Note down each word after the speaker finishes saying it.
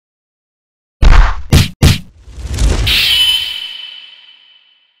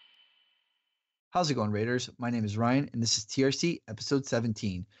How's it going, Raiders? My name is Ryan, and this is TRC episode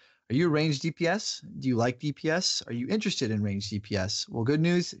 17. Are you a ranged DPS? Do you like DPS? Are you interested in ranged DPS? Well, good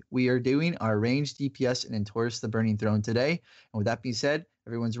news. We are doing our ranged DPS in Antorus the Burning Throne today. And with that being said,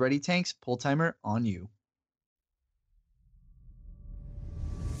 everyone's ready, tanks. Pull timer on you.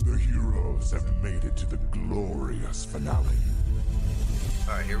 The heroes have made it to the glorious finale.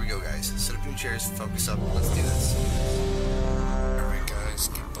 Alright, here we go, guys. Set up your chairs, focus up, let's do this. Alright, guys,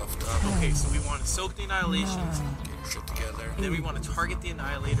 get buffed up. Okay, so we want to soak the annihilations, Get your shit together. then we want to target the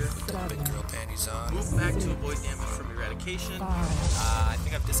annihilator, Put the big girl panties on. move back to avoid damage from eradication, I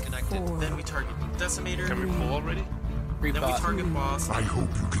think I've disconnected. then we target the decimator, Can we pull already? then we target boss. I hope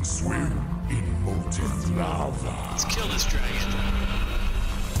you can swim in molten lava. Let's kill this dragon.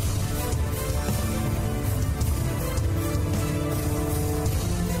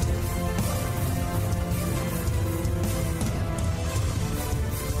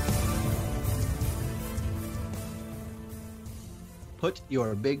 Put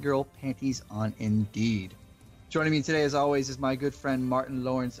your big girl panties on indeed. Joining me today, as always, is my good friend Martin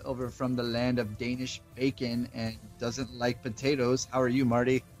Lawrence over from the land of Danish bacon and doesn't like potatoes. How are you,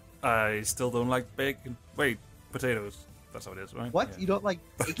 Marty? I still don't like bacon. Wait, potatoes. That's how it is, right? What? Yeah. You don't like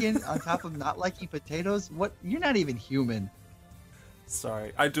bacon on top of not liking potatoes? What? You're not even human.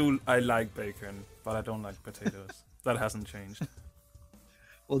 Sorry. I like bacon, but I don't like potatoes. That hasn't changed.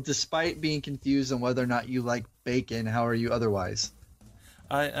 Well, despite being confused on whether or not you like bacon, how are you otherwise?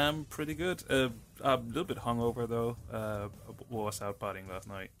 I am pretty good. I'm a little bit hungover, though. Was out partying last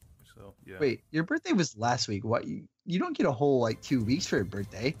night. So, yeah. Wait, your birthday was last week. What? You don't get a whole, 2 weeks for your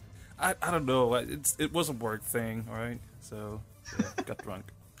birthday. I don't know. It was a work thing, all right? So, yeah, got drunk.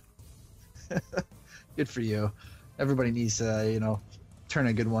 Good for you. Everybody needs to, turn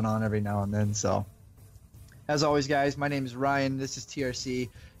a good one on every now and then. So, as always, guys, my name is Ryan. This is TRC.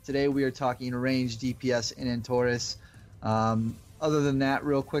 Today we are talking ranged DPS in Antorus. Other than that,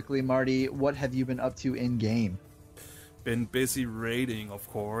 real quickly, Marty, what have you been up to in game? Been busy raiding, of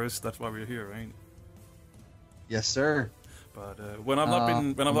course. That's why we're here, right? Yes, sir. But when I've not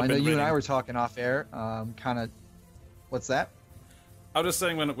been I know raiding, you and I were talking off air. What's that? I was just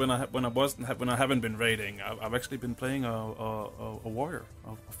saying when I haven't been raiding, I've actually been playing a warrior,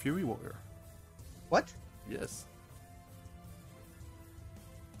 a fury warrior. What? Yes.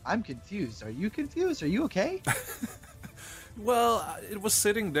 I'm confused. Are you confused? Are you okay? Well, it was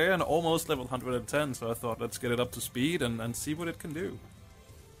sitting there and almost level 110, so I thought let's get it up to speed and see what it can do.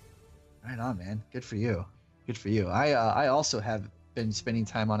 Right on, man. Good for you. Good for you. I also have been spending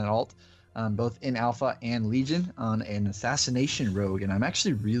time on an alt, both in Alpha and Legion, on an assassination rogue, and I'm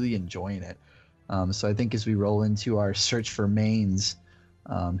actually really enjoying it. So I think as we roll into our search for mains,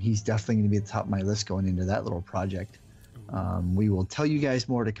 he's definitely going to be at the top of my list going into that little project. We will tell you guys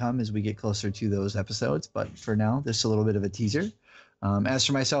more to come as we get closer to those episodes, but for now, this is a little bit of a teaser. As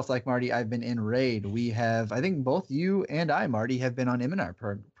for myself, like Marty, I've been in raid. We have, I think both you and I, Marty, have been on Iminar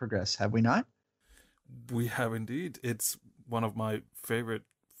Progress, have we not? We have indeed. It's one of my favorite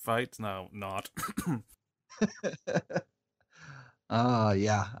fights now. Not.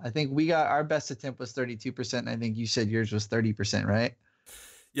 Yeah. I think we got our best attempt was 32%, and I think you said yours was 30%, right?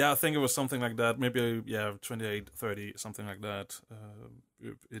 Yeah, I think it was something like that. Maybe 28, 30, something like that.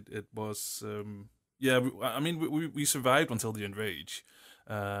 It was. I mean, we survived until the enrage.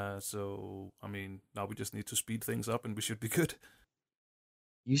 So I mean, now we just need to speed things up, and we should be good.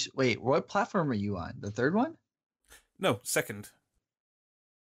 Wait, what platform are you on? The third one? No, second.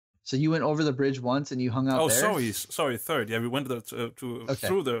 So you went over the bridge once and you hung out there? Oh, sorry, third. Yeah, we went through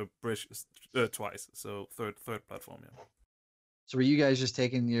the bridge twice. So third platform. Yeah. So were you guys just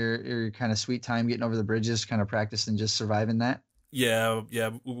taking your kind of sweet time getting over the bridges, kind of practicing just surviving that? Yeah.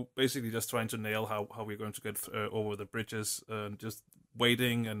 We were basically just trying to nail how we're going to get over the bridges, and just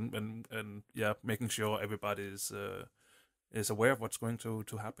waiting and making sure everybody is aware of what's going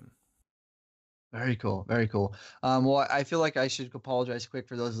to happen. Very cool. Very cool. Well, I feel like I should apologize quick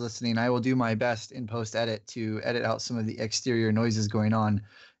for those listening. I will do my best in post-edit to edit out some of the exterior noises going on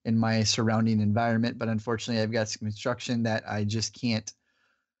in my surrounding environment, but unfortunately I've got some construction that I just can't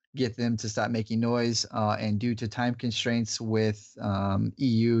get them to stop making noise, and due to time constraints with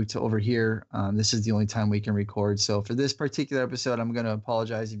EU to over here, this is the only time we can record. So for this particular episode, I'm going to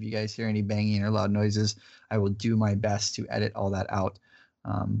apologize if you guys hear any banging or loud noises. I will do my best to edit all that out,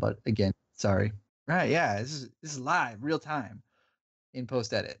 but again, sorry. Right, yeah, this is live, real time in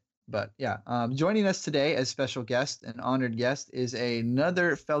post-edit. But yeah, joining us today as special guest, an honored guest, is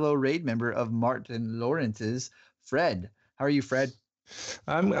another fellow raid member of Martin Lawrence's, Fred. How are you, Fred?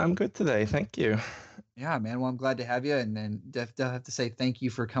 I'm good today, thank you. Yeah, man. Well, I'm glad to have you, and then have to say thank you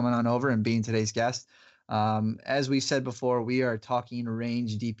for coming on over and being today's guest. As we said before, we are talking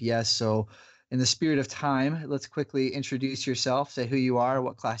range DPS. So, in the spirit of time, let's quickly introduce yourself. Say who you are,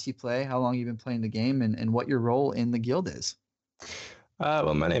 what class you play, how long you've been playing the game, and what your role in the guild is.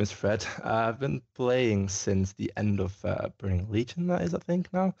 Well, my name is Fred. I've been playing since the end of Burning Legion, that is, I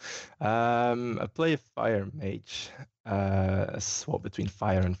think, now. I play a Fire Mage, a swap between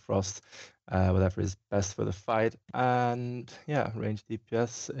Fire and Frost, whatever is best for the fight. And yeah, range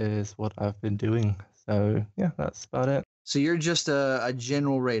DPS is what I've been doing. So yeah, that's about it. So you're just a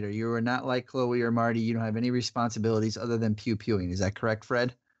general raider. You are not like Chloe or Marty. You don't have any responsibilities other than pew-pewing. Is that correct,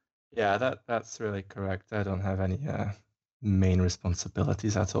 Fred? Yeah, that's really correct. I don't have any main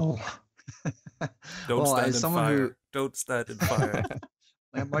responsibilities at all. Don't stand in fire. Don't stand in fire.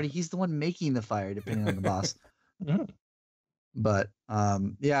 Marty, he's the one making the fire, depending on the boss. Mm. But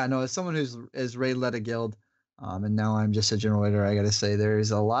yeah, no, as someone who's raid led a guild, and now I'm just a general raider, I got to say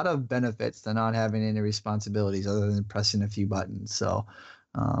there's a lot of benefits to not having any responsibilities other than pressing a few buttons. So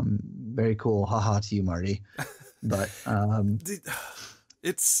very cool. Haha to you, Marty. But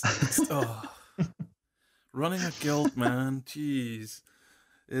it's running a guild, man. Jeez,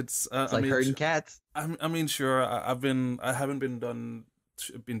 it's like herding cats. I mean, sure. I haven't been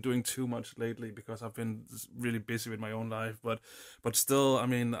doing too much lately because I've been really busy with my own life. But still, I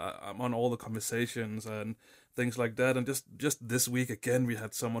mean, I'm on all the conversations and things like that. And just this week again, we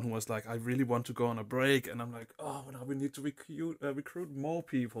had someone who was like, "I really want to go on a break," and I'm like, "Oh, now we need to recruit more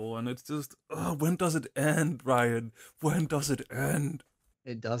people." And it's just, when does it end, Ryan? When does it end?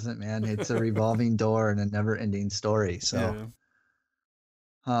 It doesn't, man. It's a revolving door and a never-ending story. So,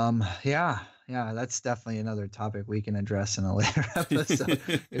 yeah, that's definitely another topic we can address in a later episode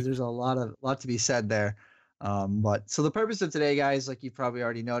because there's a lot to be said there. But so the purpose of today, guys, like you've probably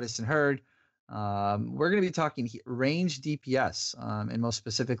already noticed and heard, we're going to be talking range DPS, and most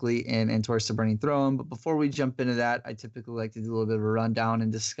specifically in Antorus the Burning Throne. But before we jump into that, I typically like to do a little bit of a rundown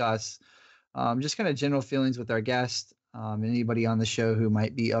and discuss just kind of general feelings with our guest. Anybody on the show who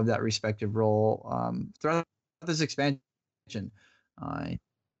might be of that respective role throughout this expansion.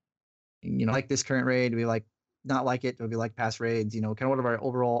 Like this current raid, we like not like it, or we like past raids, kind of what our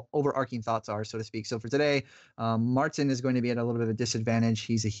overall overarching thoughts are, so to speak. So for today, Martin is going to be at a little bit of a disadvantage.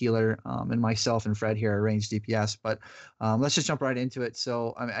 He's a healer, and myself and Fred here are range DPS. But let's just jump right into it.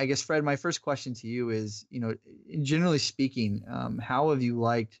 So I guess, Fred, my first question to you is, generally speaking, how have you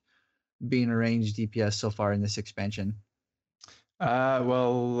liked being a range DPS so far in this expansion?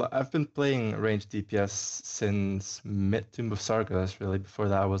 Well, I've been playing range DPS since mid Tomb of Sargeras, really. Before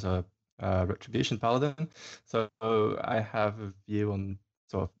that, I was a Retribution Paladin, so I have a view on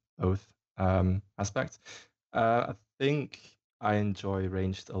sort of both aspects. I think I enjoy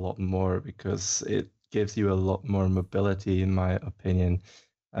ranged a lot more because it gives you a lot more mobility, in my opinion.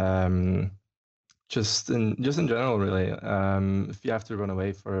 Just in general, really. If you have to run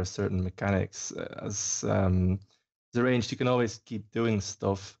away for certain mechanics, as the ranged, you can always keep doing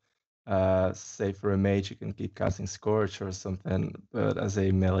stuff. Say for a mage, you can keep casting Scorch or something, but as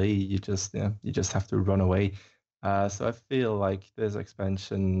a melee, you just have to run away. So I feel like this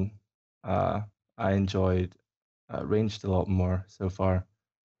expansion, I enjoyed ranged a lot more so far.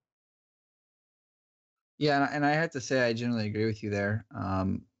 Yeah, and I have to say I generally agree with you there.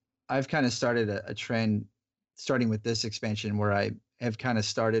 I've kind of started a trend, starting with this expansion, where I have kind of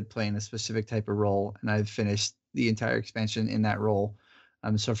started playing a specific type of role, and I've finished the entire expansion in that role.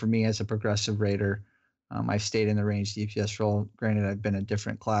 So for me, as a progressive raider, I've stayed in the range DPS role. Granted, I've been a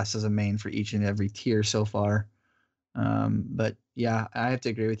different class as a main for each and every tier so far. But yeah, I have to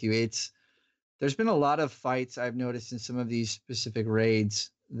agree with you. There's been a lot of fights I've noticed in some of these specific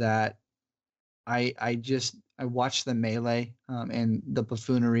raids that I watch the melee and the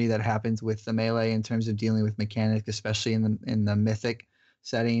buffoonery that happens with the melee in terms of dealing with mechanics, especially in the Mythic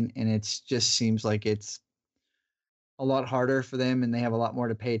setting, and it just seems like it's a lot harder for them, and they have a lot more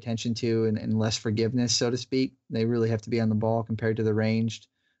to pay attention to, and less forgiveness, so to speak. They really have to be on the ball compared to the ranged.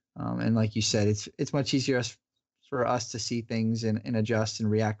 And like you said, it's much easier for us to see things and adjust and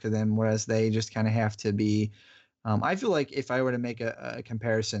react to them, whereas they just kind of have to be. I feel like if I were to make a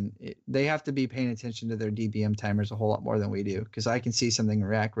comparison, they have to be paying attention to their DBM timers a whole lot more than we do, because I can see something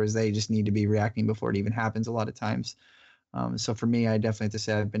react, whereas they just need to be reacting before it even happens a lot of times. So for me, I definitely have to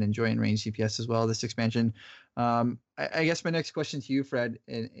say I've been enjoying range DPS as well this expansion. I guess my next question to you, Fred,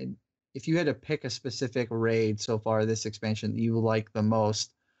 and if you had to pick a specific raid so far this expansion that you like the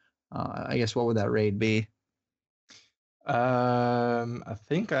most, I guess what would that raid be? I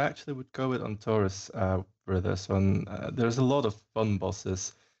think I actually would go with Antorus for this one. There's a lot of fun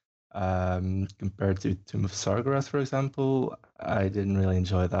bosses. Compared to Tomb of Sargeras, for example, I didn't really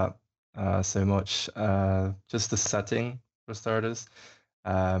enjoy that so much. Just the setting, for starters.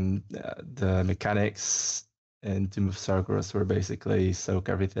 The mechanics in Tomb of Sargeras were basically soak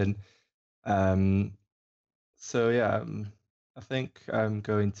everything. So yeah, I think I'm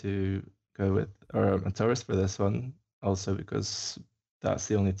going to go with Antorus for this one, also because that's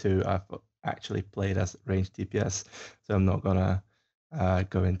the only two I've actually played as ranged DPS. So I'm not gonna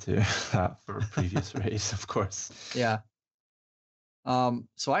go into that for a previous race, of course. Yeah.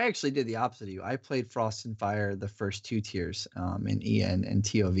 So I actually did the opposite of you. I played Frost and Fire the first two tiers in EN and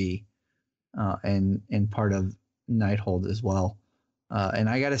TOV, and part of Nighthold as well. And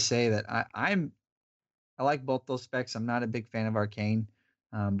I gotta say that I like both those specs. I'm not a big fan of Arcane,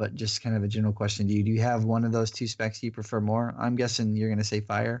 but just kind of a general question to you: do you have one of those two specs you prefer more? I'm guessing you're gonna say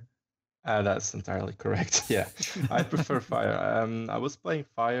Fire. That's entirely correct. Yeah, I prefer Fire. I was playing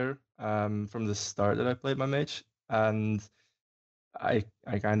Fire from the start that I played my mage, and I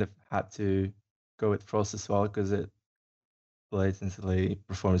kind of had to go with Frost as well because it blatantly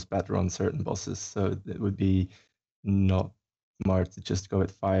performs better on certain bosses. So it would be not smart to just go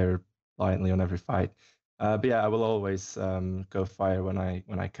with Fire blindly on every fight. But yeah, I will always go Fire when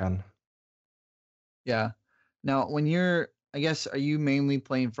I can. Yeah. Now, when I guess, are you mainly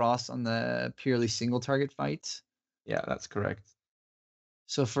playing Frost on the purely single target fights? Yeah, that's correct.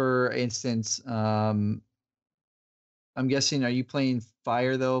 So, for instance, I'm guessing, are you playing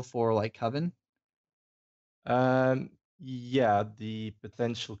Fire though for like Coven? Yeah, the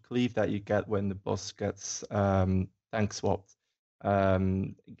potential cleave that you get when the boss gets tank swapped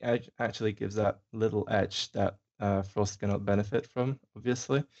actually gives that little edge that Frost cannot benefit from,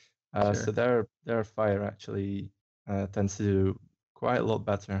 obviously. Sure. So their fire actually tends to do quite a lot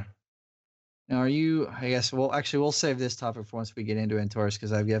better. Now, are you? I guess. Well, actually, we'll save this topic for once we get into Antorus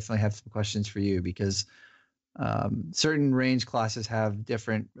because I definitely have some questions for you because certain range classes have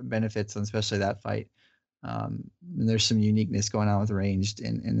different benefits, and especially that fight. And there's some uniqueness going on with ranged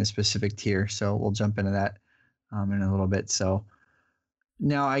in this specific tier, so we'll jump into that in a little bit. So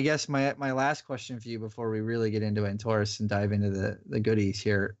now, I guess my last question for you before we really get into Antorus and dive into the goodies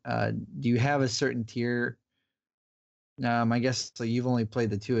here, do you have a certain tier? I guess so. You've only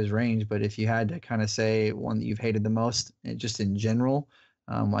played the two as range, but if you had to kind of say one that you've hated the most, just in general,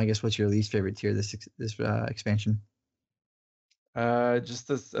 I guess what's your least favorite tier this expansion?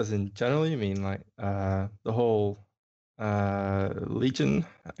 Just as in general, you mean like the whole Legion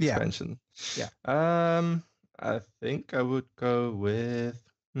expansion? Yeah. I think I would go with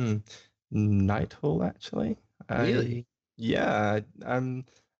Nighthole actually. Really?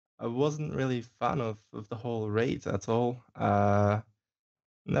 I wasn't really a fan of the whole raid at all. No,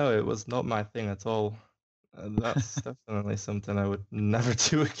 it was not my thing at all. That's definitely something I would never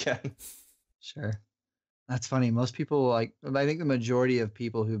do again. Sure. That's funny. Most people I think the majority of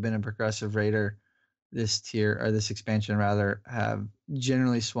people who've been a progressive raider this tier or this expansion rather have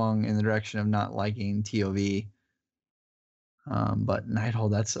generally swung in the direction of not liking TOV. But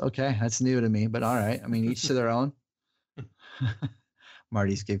Nighthold, that's okay. That's new to me, but all right. I mean, each to their own.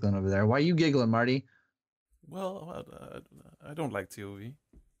 Marty's giggling over there. Why are you giggling, Marty? Well, I don't like TOV,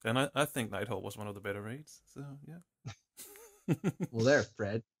 and I think Nighthole was one of the better raids. So yeah. Well, there,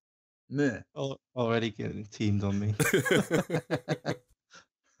 Fred. Meh. Already getting teamed on me.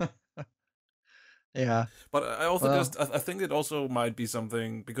 Yeah. But I also I think it also might be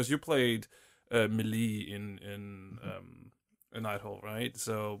something because you played melee in Nighthole, right?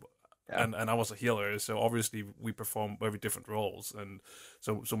 So yeah. and I was a healer, so obviously we perform very different roles, and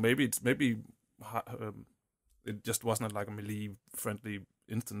so maybe it just wasn't like a melee friendly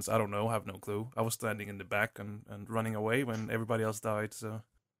instance. I don't know. I have no clue. I was standing in the back and running away when everybody else died. So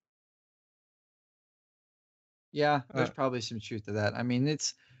yeah, there's probably some truth to that. I mean,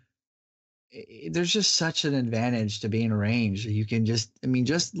 there's just such an advantage to being ranged. You can just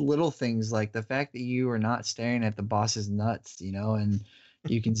little things like the fact that you are not staring at the boss's nuts, and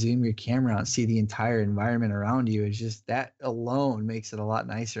you can zoom your camera out and see the entire environment around you. It's just that alone makes it a lot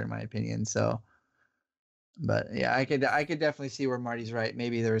nicer, in my opinion. So, but yeah, I could definitely see where Marty's right.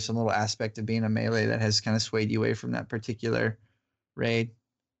 Maybe there was some little aspect of being a melee that has kind of swayed you away from that particular raid.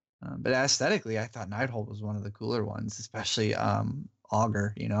 But aesthetically, I thought Nighthold was one of the cooler ones, especially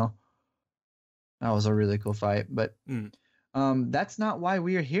Augur. That was a really cool fight. But that's not why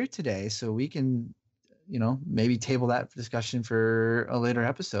we are here today. So we can, maybe table that discussion for a later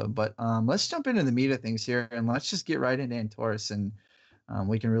episode. But let's jump into the meat of things here, and let's just get right into Antorus, and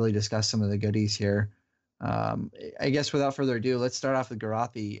we can really discuss some of the goodies here. I guess without further ado, let's start off with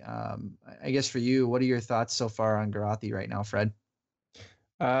Garathi. I guess for you, what are your thoughts so far on Garathi right now, Fred?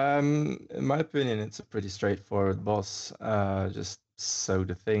 In my opinion, it's a pretty straightforward boss. Just sow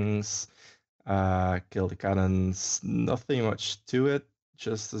the things, kill the cannons. Nothing much to it.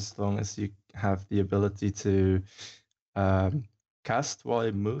 Just as long as you have the ability to um, cast while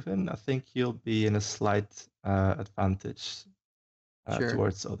you're moving, I think you'll be in a slight advantage Sure.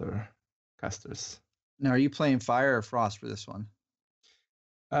 towards other casters. Now, are you playing fire or frost for this one?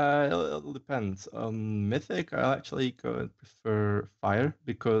 It'll depend. On Mythic, I actually go and prefer fire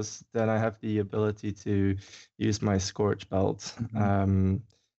because then I have the ability to use my Scorch Belt.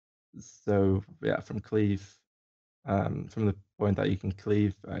 So yeah, from cleave, from the point that you can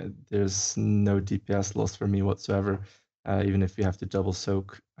cleave, there's no DPS loss for me whatsoever. Even if you have to double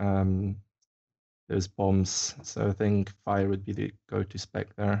soak those bombs, so I think fire would be the go-to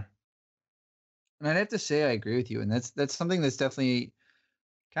spec there. And I'd have to say I agree with you, and that's something that's definitely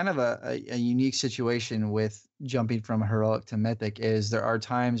kind of a unique situation with jumping from heroic to mythic. Is there are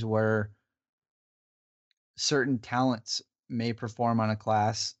times where certain talents may perform on a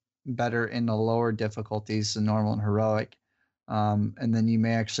class better in the lower difficulties than normal and heroic, and then you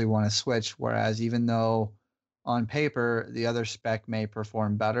may actually want to switch. Whereas even though on paper the other spec may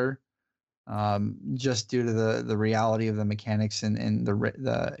perform better, just due to the reality of the mechanics and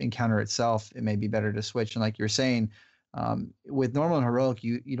the encounter itself, it may be better to switch. And like you're saying, with normal and heroic,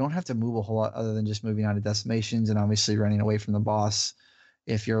 you don't have to move a whole lot other than just moving out of decimations and obviously running away from the boss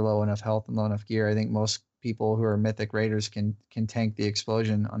if you're low enough health and low enough gear. I think most people who are mythic raiders can tank the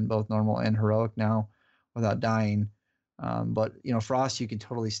explosion on both normal and heroic now without dying. But frost, you can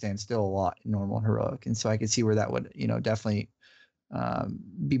totally stand still a lot in normal and heroic, and so I could see where that would definitely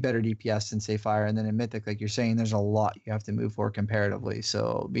be better DPS than say fire. And then in mythic, like you're saying, there's a lot you have to move for comparatively.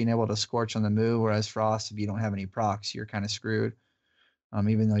 So being able to scorch on the move, whereas frost, if you don't have any procs, you're kind of screwed.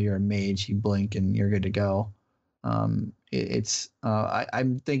 Even though you're a mage, you blink and you're good to go. I'm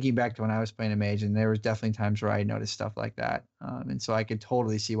thinking back to when I was playing a mage, and there was definitely times where I noticed stuff like that. And so I could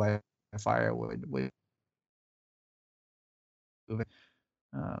totally see why fire would move it.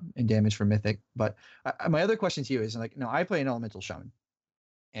 And damage for mythic. But my other question to you is, like, I play an elemental shaman,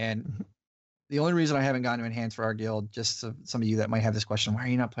 and the only reason I haven't gotten to enhance for our guild, just so some of you that might have this question, why are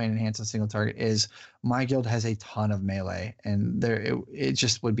you not playing enhance on single target, is my guild has a ton of melee, and it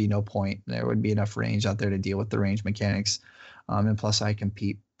just would be no point. There would be enough range out there to deal with the range mechanics, and plus I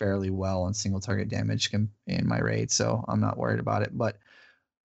compete fairly well on single target damage in my raid, so I'm not worried about it. But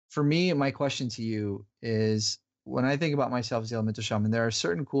for me, my question to you is, when I think about myself as the elemental shaman, there are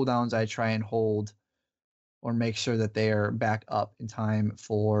certain cooldowns I try and hold or make sure that they are back up in time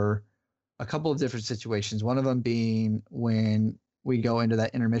for a couple of different situations. One of them being when we go into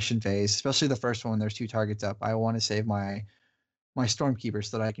that intermission phase, especially the first one when there's two targets up. I want to save my Stormkeeper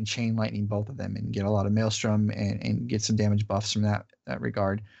so that I can chain lightning both of them and get a lot of Maelstrom and get some damage buffs from that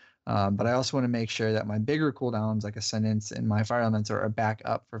regard. But I also want to make sure that my bigger cooldowns like Ascendance and my Fire Elemental are back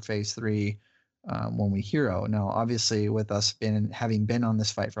up for phase 3 when we hero. Now, obviously, with us having been on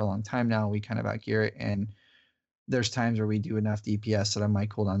this fight for a long time now, we kind of outgear it, and there's times where we do enough DPS so that my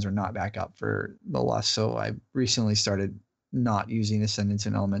cooldowns are not back up for the lust. So I recently started not using Ascendance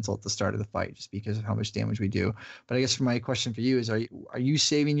and Elemental at the start of the fight just because of how much damage we do. But I guess my question for you is, are you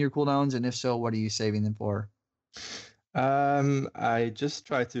saving your cooldowns? And if so, what are you saving them for? I just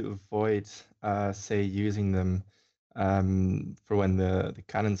try to avoid, say, using them for when the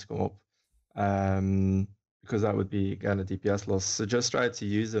cannons go up, because that would be again a DPS loss. So just try to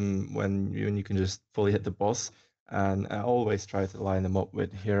use them when you can just fully hit the boss, and I always try to line them up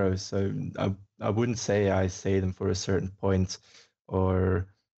with heroes. So I wouldn't say I save them for a certain point or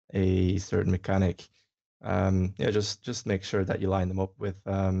a certain mechanic. Yeah, just make sure that you line them up with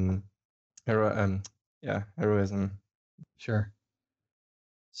heroism. Sure.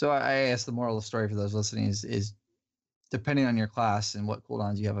 So I guess the moral of the story for those listening is depending on your class and what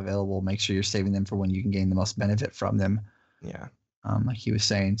cooldowns you have available, make sure you're saving them for when you can gain the most benefit from them. Yeah. Like he was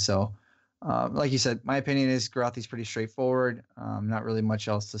saying. So, like you said, my opinion is Garothi's pretty straightforward. Not really much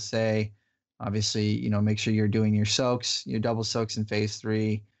else to say. Obviously, make sure you're doing your soaks, your double soaks in phase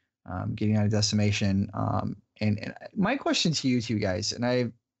 3, getting out of decimation. And my question to you two guys, and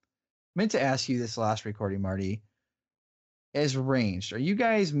I meant to ask you this last recording, Marty, as ranged, are you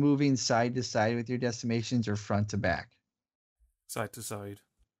guys moving side to side with your decimations or front to back? Side to side.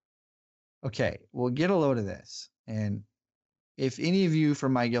 Okay, well, get a load of this. And if any of you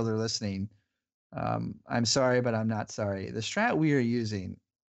from my guild are listening, I'm sorry, but I'm not sorry. The strat we are using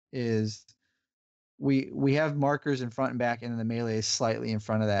is we have markers in front and back, and then the melee is slightly in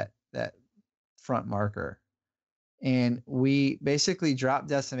front of that front marker. And we basically drop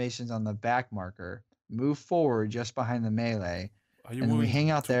decimations on the back marker, move forward just behind the melee, Are you and we hang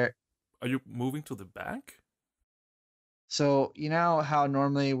out there. Are you moving to the back? So you know how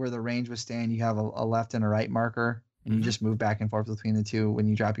normally where the range would stand, you have a left and a right marker, and you just move back and forth between the two when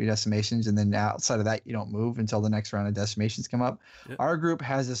you drop your decimations, and then outside of that, you don't move until the next round of decimations come up. Yep. Our group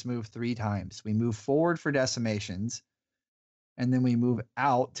has this move 3 times. We move forward for decimations, and then we move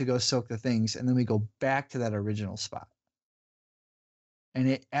out to go soak the things, and then we go back to that original spot. And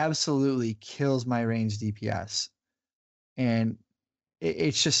it absolutely kills my range DPS. And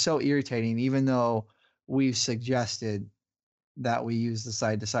it's just so irritating, even though we've suggested that we use the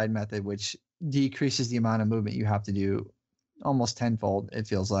side-to-side method, which decreases the amount of movement you have to do almost tenfold, it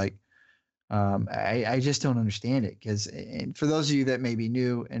feels like. I just don't understand it, because for those of you that may be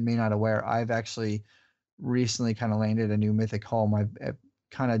new and may not aware, I've actually recently kind of landed a new Mythic home. I've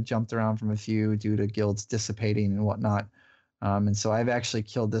kind of jumped around from a few due to guilds dissipating and whatnot. And so I've actually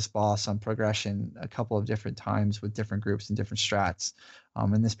killed this boss on progression a couple of different times with different groups and different strats.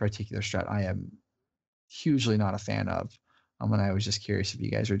 And this particular strat I am hugely not a fan of. And I was just curious if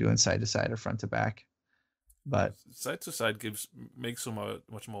you guys were doing side to side or front to back. But side to side makes so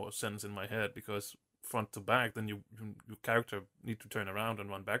much more sense in my head, because front to back, then your character need to turn around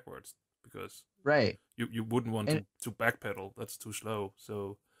and run backwards, because right, you wouldn't want to backpedal. That's too slow.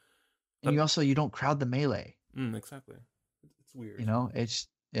 So and you don't crowd the melee. Exactly. It's weird. You know,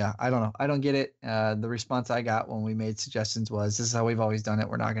 I don't know. I don't get it. The response I got when we made suggestions was, "This is how we've always done it.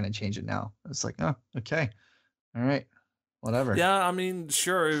 We're not going to change it now." It's like, oh, okay, all right. Whatever. Yeah, I mean,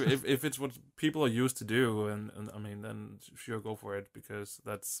 sure, if it's what people are used to do, and I mean, then sure, go for it, because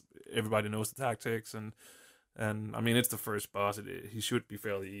that's everybody knows the tactics, and I mean, it's the first boss. He should be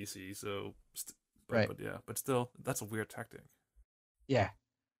fairly easy. So, right. But still, that's a weird tactic. Yeah.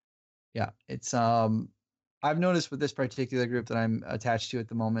 It's I've noticed with this particular group that I'm attached to at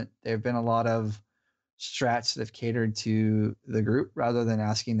the moment, there have been a lot of strats that have catered to the group rather than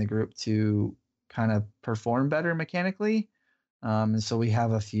asking the group to kind of perform better mechanically. And so we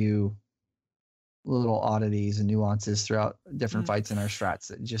have a few little oddities and nuances throughout different fights in our strats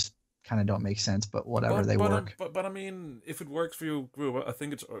that just kind of don't make sense, but whatever, they work. But I mean, if it works for your group, I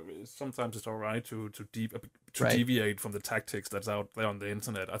think sometimes it's all right to right. deviate from the tactics that's out there on the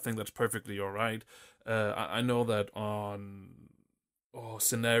internet. I think that's perfectly all right. I know that on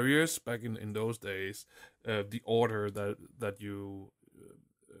scenarios back in those days, the order that you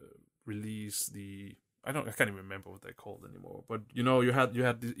release the I can't even remember what they're called anymore. But you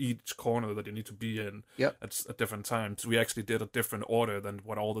had each corner that you need to be in at different times. We actually did a different order than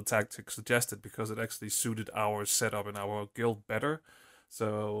what all the tactics suggested, because it actually suited our setup and our guild better.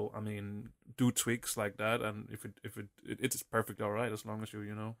 So I mean, do tweaks like that, and if it's perfectly all right, as long as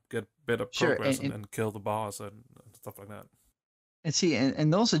you get better progress and kill the boss and stuff like that. And see,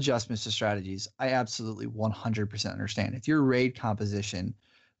 and those adjustments to strategies, I absolutely 100% understand. If your raid composition,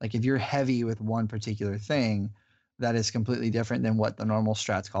 like if you're heavy with one particular thing, that is completely different than what the normal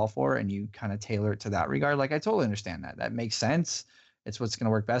strats call for, and you kind of tailor it to that regard. Like I totally understand that. That makes sense. It's what's going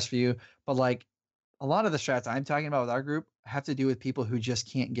to work best for you. But like a lot of the strats I'm talking about with our group have to do with people who just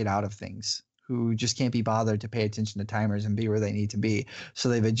can't get out of things, who just can't be bothered to pay attention to timers and be where they need to be. So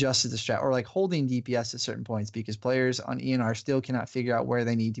they've adjusted the strat, or like holding DPS at certain points, because players on ENR still cannot figure out where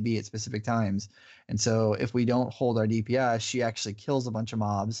they need to be at specific times. And so if we don't hold our DPS, she actually kills a bunch of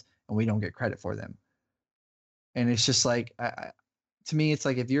mobs and we don't get credit for them. And it's just like, to me, it's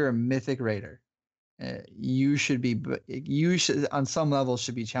like if you're a Mythic Raider, you should on some level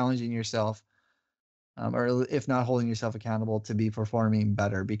should be challenging yourself, or if not holding yourself accountable, to be performing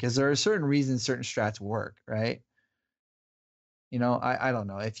better, because there are certain reasons certain strats work, right? I don't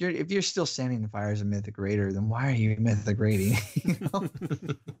know. If you're still standing the fire as a Mythic Raider, then why are you Mythic raiding?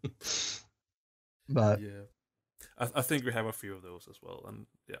 But yeah, I think we have a few of those as well, and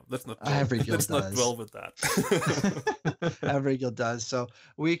yeah, let's not dwell with that. Every guild does. So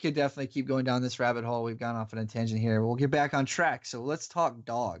we could definitely keep going down this rabbit hole. We've gone off on a tangent here. We'll get back on track. So let's talk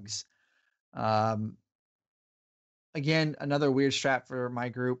dogs. Again, another weird strat for my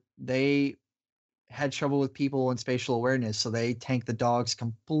group. They had trouble with people and spatial awareness, so they tank the dogs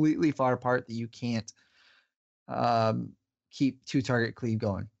completely far apart that you can't keep 2-target cleave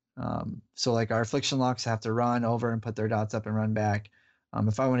going. So like our affliction locks have to run over and put their dots up and run back.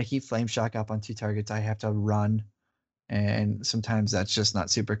 If I want to keep flame shock up on 2 targets, I have to run, and sometimes that's just not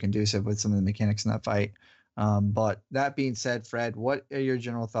super conducive with some of the mechanics in that fight. But that being said, Fred, what are your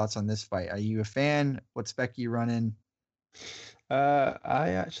general thoughts on this fight? Are you a fan? What spec are you running?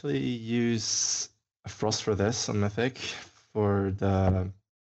 I actually use Frost for this on Mythic for the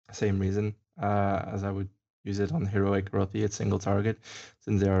same reason as I would use it on Heroic Rothy at single target,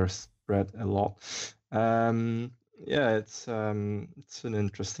 since they are spread a lot. Yeah, it's an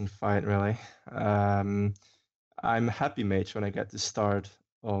interesting fight, really. I'm happy mage when I get to start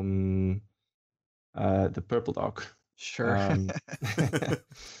on the purple dog. Sure.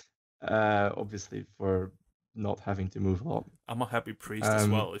 Obviously for not having to move a lot. I'm a happy priest as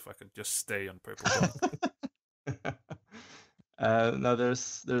well if I could just stay on purple dog. Now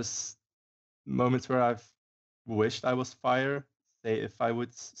there's moments where I've wished I was fire. Say if I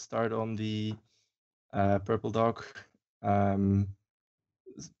would start on the purple dog,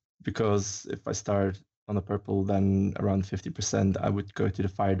 because if I start on the purple, then around 50% I would go to the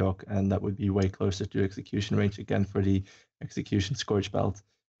fire dog, and that would be way closer to execution range again for the execution scourge belt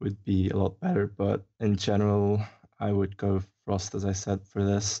would be a lot better. But in general, I would go frost, as I said, for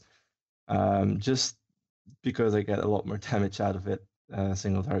this, just because I get a lot more damage out of it,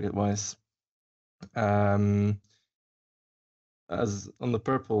 single target wise. As on the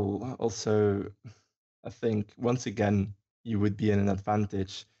purple, also, I think once again you would be in an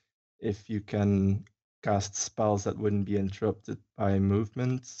advantage if you can cast spells that wouldn't be interrupted by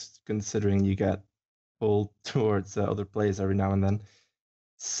movement, considering you get pulled towards other players every now and then.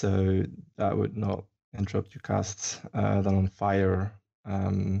 So that would not interrupt your casts. Then on fire,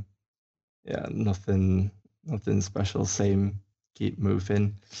 yeah, nothing special. Same, keep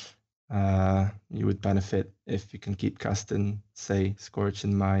moving. You would benefit if you can keep casting, say, Scorch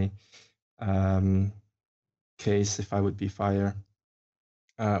in my case, if I would be fire.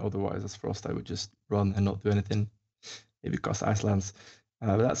 Otherwise, as Frost, I would just run and not do anything. Maybe cast Ice Lance.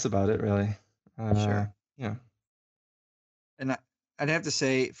 But that's about it, really. Sure. Yeah. And I'd have to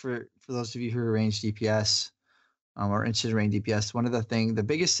say, for those of you who are range DPS or interested in range DPS, the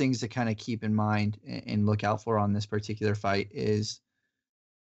biggest things to kind of keep in mind and look out for on this particular fight is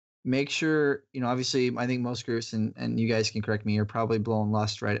make sure, obviously, I think most groups, and you guys can correct me, you're probably blowing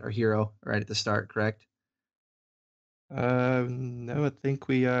Lust right or Hero right at the start, correct? No, I think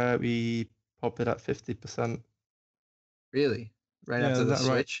we pop it at 50%. Really? Right after the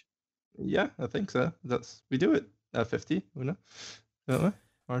switch? Right? Yeah, I think so. We do it at 50, don't we?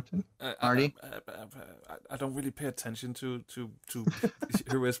 Martin? Marty? I don't really pay attention to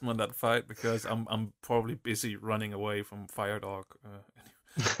heroism on that fight because I'm probably busy running away from Fire Dog.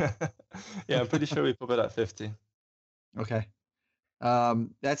 Yeah, I'm pretty sure we pop it at 50. Okay.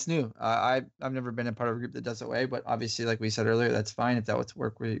 That's new. I've never been a part of a group that does that way, but obviously, like we said earlier, that's fine if that's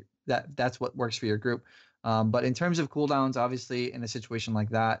what works for your group. But in terms of cooldowns, obviously, in a situation like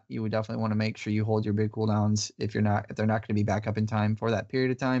that, you would definitely want to make sure you hold your big cooldowns if they're not going to be back up in time for that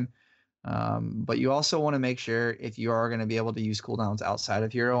period of time. But you also want to make sure if you are going to be able to use cooldowns outside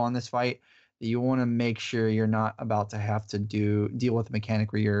of hero on this fight, that you want to make sure you're not about to have to deal with a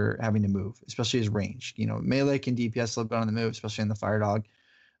mechanic where you're having to move, especially as ranged. Melee can DPS a little bit on the move, especially in the fire dog.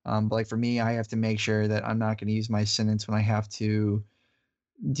 But like for me, I have to make sure that I'm not going to use my sentence when I have to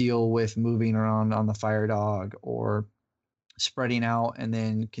deal with moving around on the fire dog or spreading out and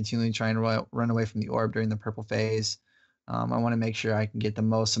then continually trying to run away from the orb during the purple phase. I want to make sure I can get the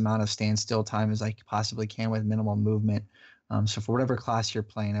most amount of standstill time as I possibly can with minimal movement. So for whatever class you're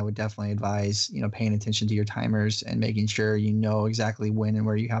playing, I would definitely advise, paying attention to your timers and making sure you know exactly when and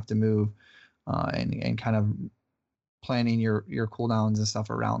where you have to move, and kind of planning your cooldowns and stuff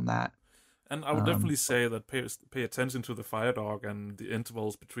around that. And I would definitely say that pay attention to the fire dog and the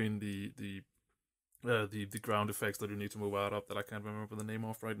intervals between the ground effects that you need to move out of that I can't remember the name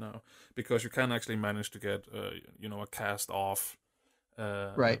of right now, because you can actually manage to get a cast off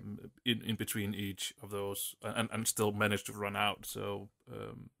right in between each of those and still manage to run out. So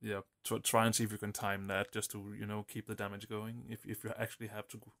try and see if you can time that just to keep the damage going if you actually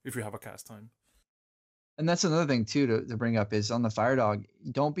if you have a cast time. And that's another thing too to bring up is on the fire dog,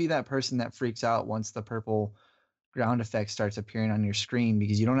 don't be that person that freaks out once the purple ground effect starts appearing on your screen,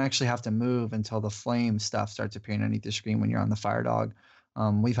 because you don't actually have to move until the flame stuff starts appearing underneath the screen when you're on the fire dog.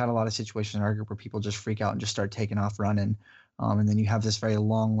 We've had a lot of situations in our group where people just freak out and just start taking off running. And then you have this very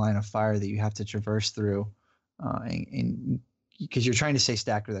long line of fire that you have to traverse through. And because you're trying to stay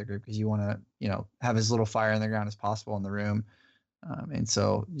stacked with that group because you want to, have as little fire in the ground as possible in the room. And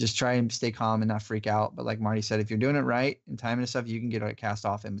so just try and stay calm and not freak out. But like Marty said, if you're doing it right and timing and stuff, you can get a cast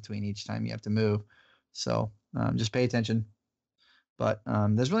off in between each time you have to move. So just pay attention. But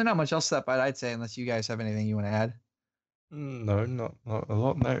there's really not much else to that fight, I'd say, unless you guys have anything you want to add. No, not a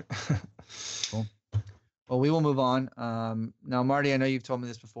lot, no. Cool. Well, we will move on. Now, Marty, I know you've told me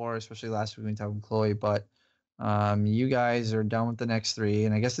this before, especially last week when we talked with Chloe, but you guys are done with the next three,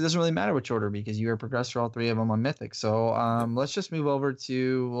 and I guess it doesn't really matter which order because you are progressed for all three of them on Mythic. So let's just move over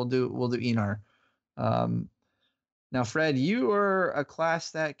to we'll do Enar. Now, Fred, you are a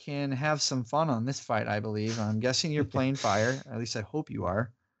class that can have some fun on this fight, I believe. I'm guessing you're playing fire. At least I hope you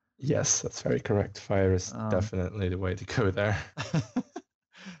are. Yes, that's very correct. Fire is definitely the way to go there.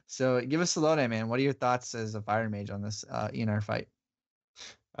 So give us the lowdown, man. What are your thoughts as a fire mage on this ENR fight?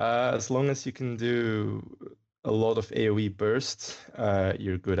 As long as you can do a lot of AoE bursts,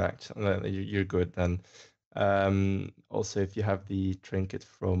 you're good. Actually, you're good then. Also, if you have the trinket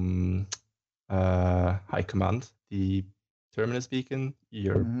from High Command, the Terminus Beacon,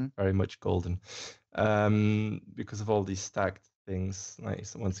 you're very much golden. Because of all these stacked things, like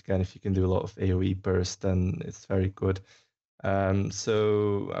once again, if you can do a lot of AoE burst, then it's very good.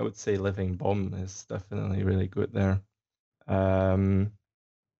 So I would say Living Bomb is definitely really good there.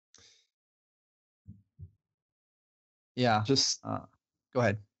 Yeah. Just go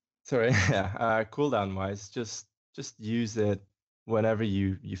ahead. Sorry. Yeah. Cooldown wise, just use it whenever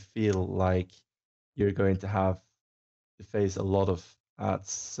you feel like you're going to have to face a lot of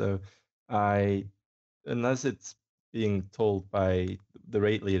ads. So unless it's being told by the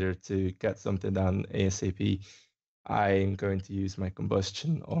raid leader to get something done ASAP, I'm going to use my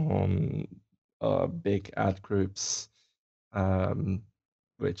combustion on big ad groups,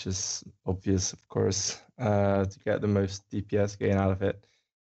 which is obvious, of course, to get the most DPS gain out of it.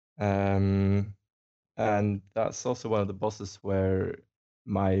 And that's also one of the bosses where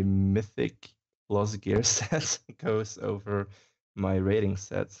my Mythic plus gear set goes over my rating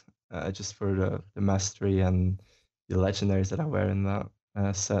set, just for the mastery and the legendaries that I wear in that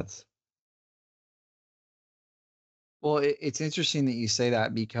set. Well, it's interesting that you say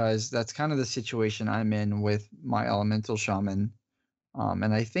that, because that's kind of the situation I'm in with my elemental shaman.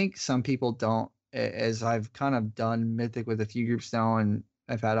 And I think some people don't, as I've kind of done Mythic with a few groups now, and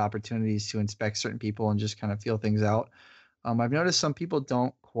I've had opportunities to inspect certain people and just kind of feel things out. I've noticed some people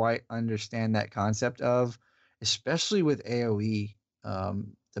don't quite understand that concept of, especially with AoE,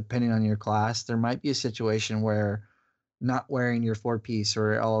 depending on your class, there might be a situation where not wearing your 4-piece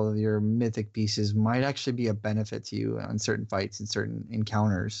or all of your Mythic pieces might actually be a benefit to you on certain fights and certain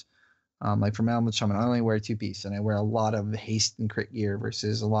encounters. Like for my Elemental Shaman, I only wear 2-piece, and I wear a lot of haste and crit gear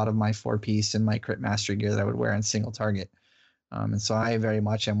versus a lot of my 4-piece and my crit mastery gear that I would wear on single target. And so I very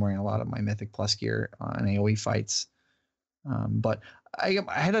much am wearing a lot of my Mythic Plus gear on AoE fights. But I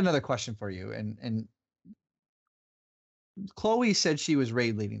had another question for you, and Chloe said she was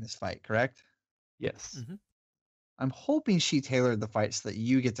raid leading this fight, correct? Yes. Mm-hmm. I'm hoping she tailored the fight so that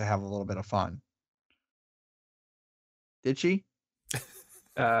you get to have a little bit of fun. Did she?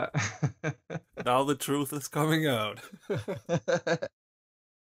 Now the truth is coming out.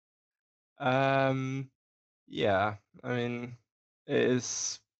 Yeah, I mean,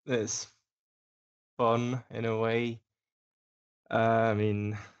 it's fun in a way. I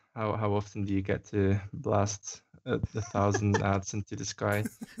mean, how often do you get to blast 1,000 ads into the sky?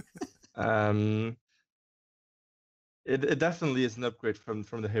 It definitely is an upgrade from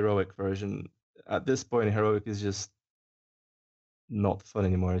the heroic version. At this point, heroic is just not fun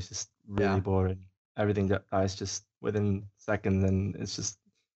anymore. It's just really boring. Everything that dies just within seconds, and it's just,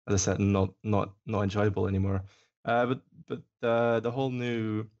 as I said, not enjoyable anymore. But the whole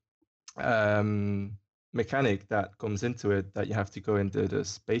new mechanic that comes into it, that you have to go into the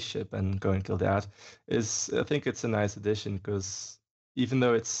spaceship and go and kill the ad, I think it's a nice addition, because even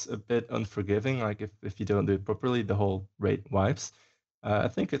though it's a bit unforgiving, like if you don't do it properly, the whole raid wipes. I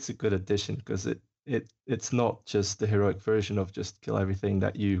think it's a good addition, because it's not just the heroic version of just kill everything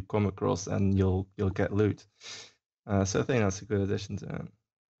that you come across and you'll get loot. So I think that's a good addition to it.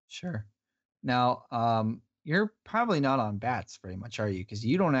 Sure. Now, you're probably not on bats very much, are you? Because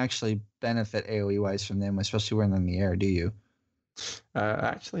you don't actually benefit AoE wise from them, especially when they're in the air, do you?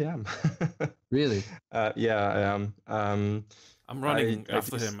 Actually, I am. Really? Yeah, I am. I'm running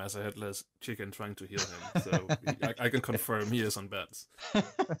after him as a headless chicken, trying to heal him. So I can confirm he is on bats.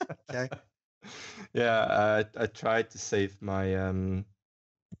 Okay. Yeah, I tried to save my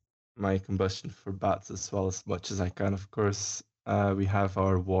my combustion for bats as well, as much as I can. Of course, we have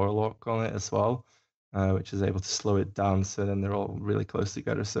our warlock on it as well, which is able to slow it down. So then they're all really close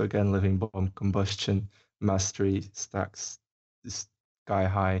together. So again, living bomb, combustion, mastery stacks sky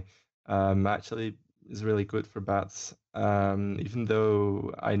high. Actually, is really good for bats. Even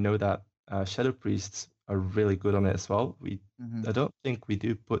though I know that shadow priests are really good on it as well. I don't think we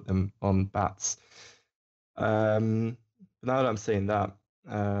do put them on bats. But now that I'm saying that,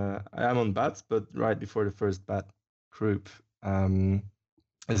 I am on bats, but right before the first bat group,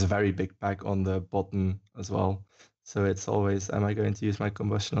 there's a very big pack on the bottom as well. So it's always, am I going to use my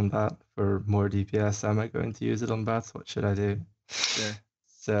combustion on that for more DPS? Am I going to use it on bats? What should I do? Sure.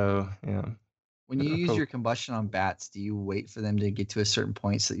 So, yeah. When you use your combustion on bats, do you wait for them to get to a certain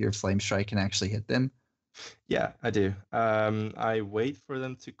point so that your flame strike can actually hit them? Yeah, I do. I wait for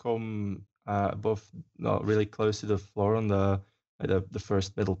them to come above, not really close to the floor on the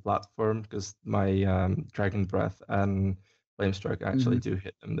first middle platform, because my Dragon Breath and Flame Strike actually do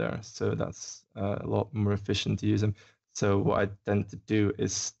hit them there. So that's a lot more efficient to use them. So what I tend to do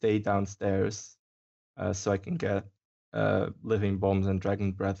is stay downstairs so I can get Living Bombs and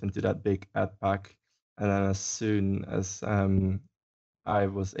Dragon Breath into that big ad pack. And then as soon as I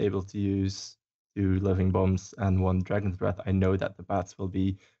was able to use 2 Living Bombs and 1 Dragon's Breath, I know that the bats will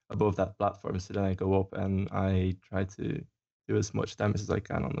be above that platform. So then I go up and I try to do as much damage as I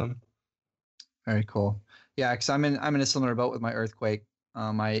can on them. Very cool. Yeah, because I'm in a similar boat with my Earthquake.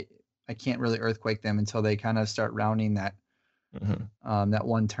 I can't really Earthquake them until they kind of start rounding that that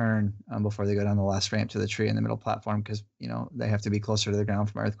one turn before they go down the last ramp to the tree in the middle platform, because they have to be closer to the ground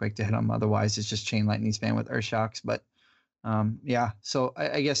from Earthquake to hit them. Otherwise, it's just chain lightning spam with Earth Shocks. But yeah, so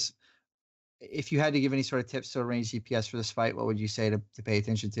I guess if you had to give any sort of tips to a ranged DPS for this fight, what would you say to pay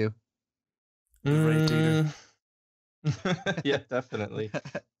attention to? Yeah, definitely.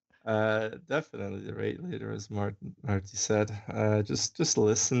 Definitely the raid leader, as Marty said. Just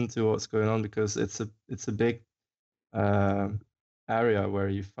listen to what's going on, because it's a big area where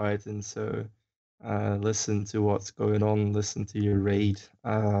you fight, and so listen to what's going on, listen to your raid,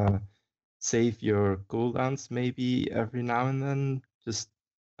 save your cooldowns maybe every now and then, just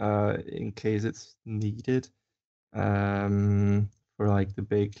in case it's needed, for like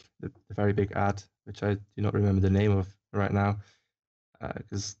the very big ad, which I do not remember the name of right now,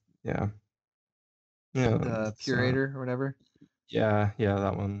 because the Curator or whatever. Yeah,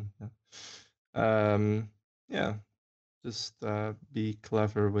 that one. Yeah, just be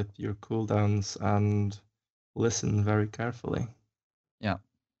clever with your cooldowns and listen very carefully. Yeah.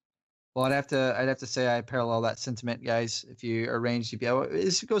 Well, I'd have to say I parallel that sentiment, guys. If you arrange DPS,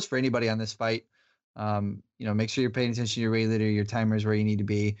 this goes for anybody on this fight. Make sure you're paying attention to your raid leader, your timers where you need to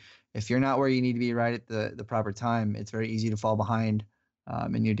be. If you're not where you need to be right at the proper time, it's very easy to fall behind,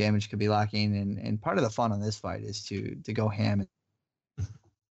 and your damage could be lacking. And part of the fun on this fight is to go ham.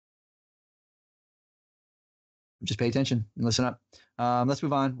 Just pay attention and listen up. Let's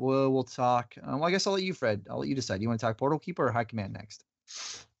move on. We'll talk. Well, I guess I'll let you, Fred. I'll let you decide. You want to talk Portal Keeper or High Command next?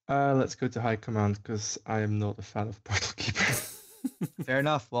 Let's go to High Command, because I am not a fan of Portal Keeper. Fair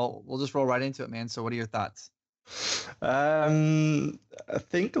enough. Well, we'll just roll right into it, man. So what are your thoughts? I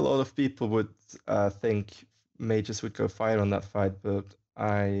think a lot of people would think mages would go fire on that fight, but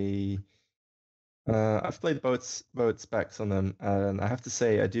I've played both specs on them, and I have to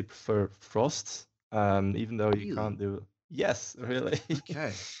say I do prefer Frost, even though you can't do. Yes, really.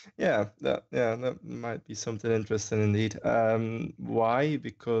 Okay. Yeah, that might be something interesting indeed. Why?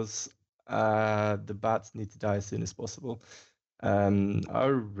 Because the bats need to die as soon as possible.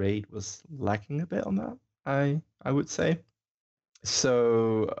 Our raid was lacking a bit on that, I would say.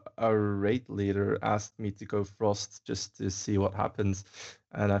 So our raid leader asked me to go Frost just to see what happens,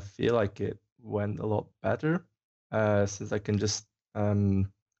 and I feel like it went a lot better, since I can just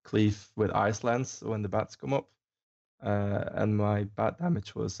cleave with Ice Lance when the bats come up, and my bat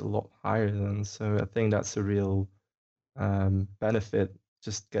damage was a lot higher then. So I think that's a real benefit.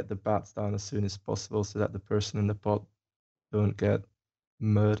 Just get the bats down as soon as possible so that the person in the pot don't get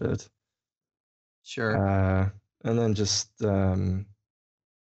murdered. Sure. And then just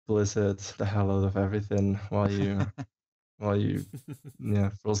blizzard the hell out of everything while you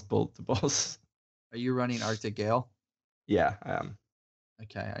frostbolt the boss. Are you running Arctic Gale? Yeah, I am.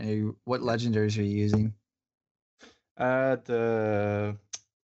 Okay. What legendaries are you using? The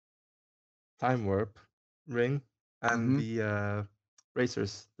Time Warp ring and the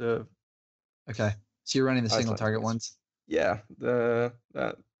Racers. Okay. So you're running the single target ones? Yeah, that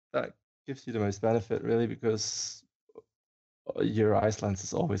gives you the most benefit, really, because your Ice Lance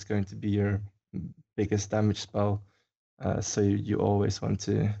is always going to be your biggest damage spell. So you always want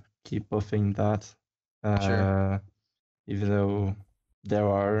to keep buffing that. Sure. Even though there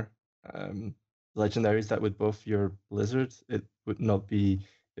are legendaries that would buff your Blizzard, it would not be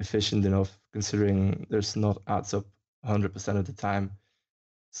efficient enough, considering there's not adds up 100% of the time.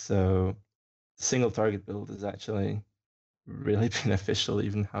 So single target build is actually really beneficial,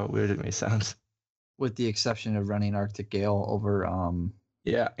 even how weird it may sound. With the exception of running Arctic Gale over.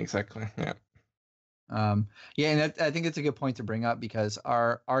 Yeah, exactly. Yeah. And I think it's a good point to bring up, because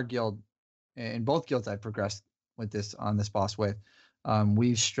our guild, in both guilds I've progressed with this on this boss with,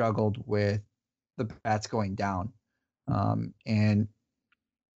 we've struggled with the bats going down, and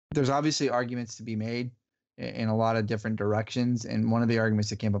there's obviously arguments to be made in a lot of different directions. And one of the arguments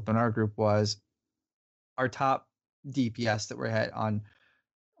that came up in our group was, our top DPS that were had on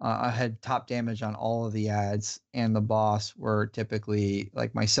I had top damage on all of the ads, and the boss were typically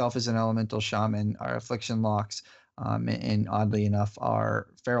like myself as an elemental shaman, our affliction locks, and oddly enough, our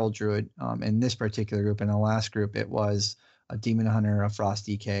feral druid. In this particular group, in the last group, it was a demon hunter, a frost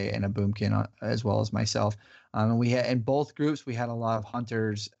DK, and a boomkin, as well as myself. And we had in both groups we had a lot of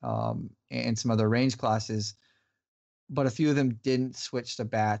hunters and some other range classes, but a few of them didn't switch to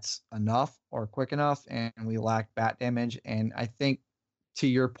bats enough or quick enough, and we lacked bat damage. And I think to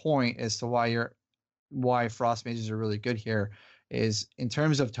your point as to why frost mages are really good here is in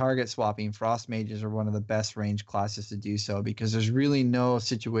terms of target swapping, frost mages are one of the best range classes to do so, because there's really no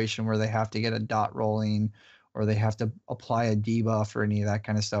situation where they have to get a dot rolling or they have to apply a debuff or any of that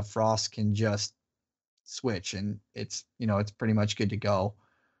kind of stuff. Frost can just switch and it's pretty much good to go.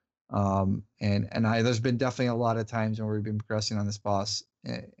 And there's been definitely a lot of times when we've been progressing on this boss,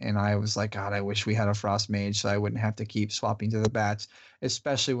 and I was like, God, I wish we had a frost mage so I wouldn't have to keep swapping to the bats,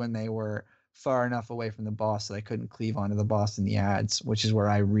 especially when they were far enough away from the boss that I couldn't cleave onto the boss in the ads, which is where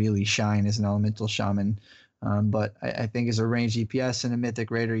I really shine as an elemental shaman. But I think as a range DPS and a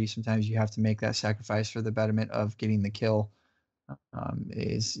mythic raider, sometimes you have to make that sacrifice for the betterment of getting the kill.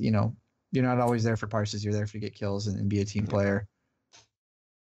 You're not always there for parses, you're there to get kills and be a team player.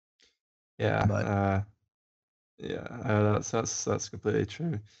 Yeah, but that's completely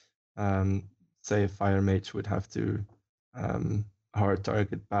true. Say a fire mage would have to hard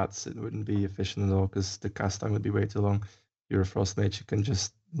target bats, it wouldn't be efficient at all because the cast time would be way too long. If you're a frost mage, you can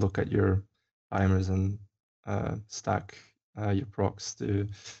just look at your timers and stack your procs to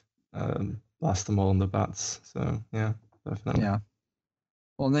blast them all on the bats. So yeah, definitely. Yeah.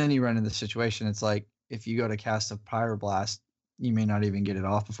 Well, and then you run into the situation. It's like if you go to cast a pyroblast, you may not even get it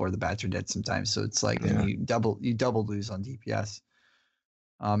off before the bats are dead sometimes. So it's like then you double lose on DPS.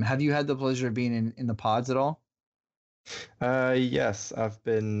 Have you had the pleasure of being in the pods at all? Yes, I've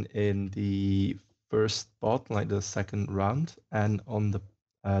been in the first pod, like the second round, and on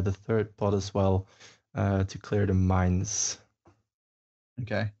the third pod as well, to clear the mines.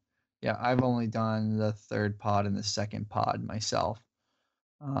 Okay. Yeah, I've only done the third pod and the second pod myself.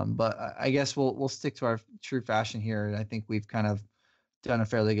 But I guess we'll stick to our true fashion here. I think we've kind of done a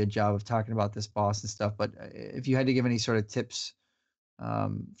fairly good job of talking about this boss and stuff. But if you had to give any sort of tips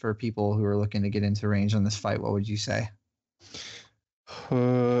for people who are looking to get into range on this fight, what would you say?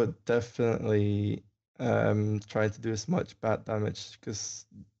 Definitely try to do as much bat damage because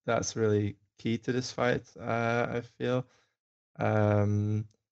that's really key to this fight, I feel.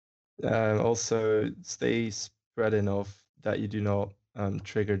 Also, stay spread enough that you do not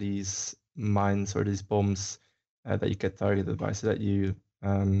trigger these mines or these bombs that you get targeted by, so that you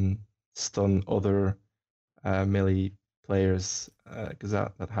stun other melee players, because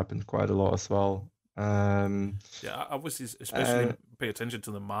that happened quite a lot as well. Yeah, obviously, especially pay attention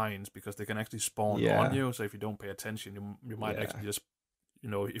to the mines because they can actually spawn on you. So if you don't pay attention, you might actually just,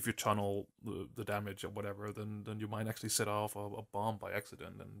 if you tunnel the damage or whatever, then you might actually set off a bomb by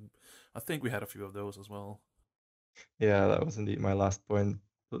accident. And I think we had a few of those as well. Yeah, that was indeed my last point.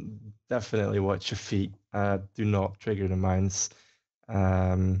 Definitely watch your feet. Do not trigger the mines,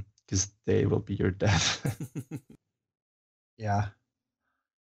 because they will be your death. Yeah.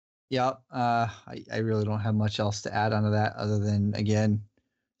 Yep. I really don't have much else to add onto that other than, again,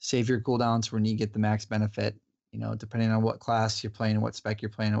 save your cooldowns when you get the max benefit, depending on what class you're playing and what spec you're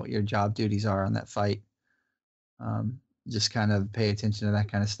playing and what your job duties are on that fight. Just kind of pay attention to that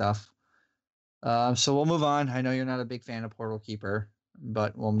kind of stuff. So we'll move on. I know you're not a big fan of Portal Keeper,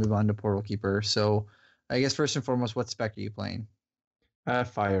 but we'll move on to Portal Keeper. So I guess first and foremost, what spec are you playing?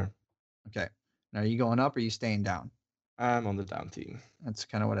 Fire. Okay. Now, are you going up or are you staying down? I'm on the down team. That's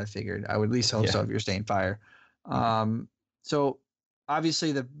kind of what I figured. I would at least hope so if you're staying fire. So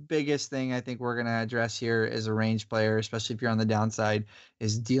obviously the biggest thing I think we're going to address here as a range player, especially if you're on the downside,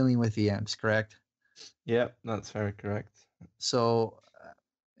 is dealing with the imps, correct? Yep, that's very correct. So,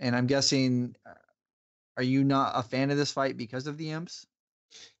 and I'm guessing, are you not a fan of this fight because of the imps?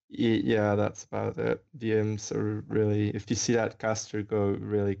 Yeah, that's about it. The imps are really, if you see that caster go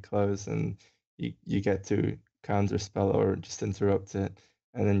really close and you get to counter spell or just interrupt it,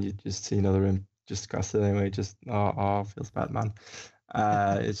 and then you just see another imp just cast it anyway, just feels bad, man.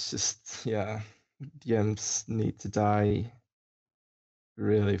 It's just, the imps need to die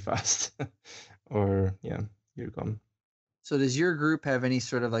really fast or you're gone. So does your group have any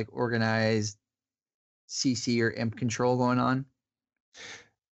sort of like organized CC or imp control going on?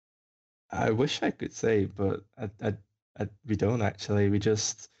 I wish I could say, but we don't actually. We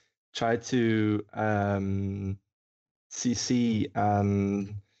just try to CC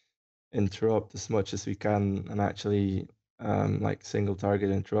and interrupt as much as we can and actually like single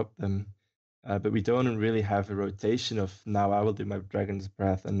target interrupt them. But we don't really have a rotation of now I will do my Dragon's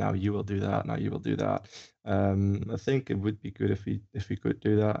Breath and now you will do that, now you will do that. I think it would be good if we could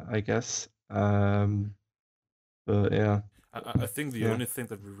do that, I guess. But yeah. I think the Yeah. only thing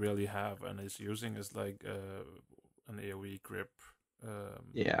that we really have and is using is like an AoE grip.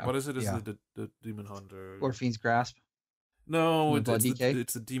 Yeah. What is it? Is Yeah. it the Demon Hunter? Or Fiend's Grasp. No, The Blood DK?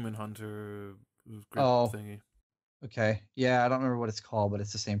 it's the Demon Hunter grip Oh. thingy. Okay. Yeah, I don't remember what it's called, but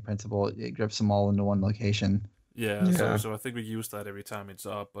it's the same principle. It grips them all into one location. Yeah, Yeah. so I think we use that every time it's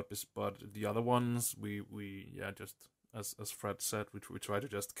up, but the other ones we just as Fred said, we try to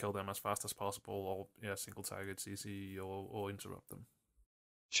just kill them as fast as possible, or single target CC or interrupt them.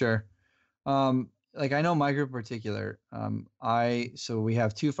 Sure. Like I know my group in particular. So we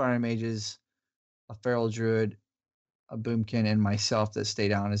have 2 fire mages, a feral druid, a boomkin, and myself that stay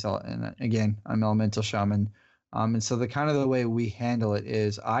down as all. And again, I'm elemental shaman. And so the way we handle it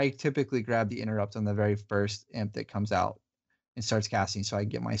is I typically grab the interrupt on the very first imp that comes out and starts casting, so I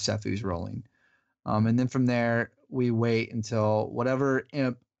get my Sephuz rolling. And then from there we wait until whatever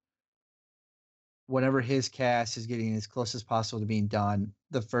imp, whatever his cast is getting as close as possible to being done,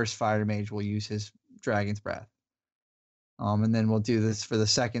 the first fire mage will use his Dragon's Breath. And then we'll do this for the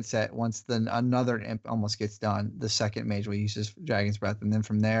second set. Once another imp almost gets done, the second mage will use his Dragon's Breath. And then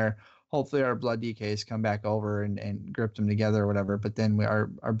from there, hopefully our Blood DKs come back over and grip them together or whatever. But then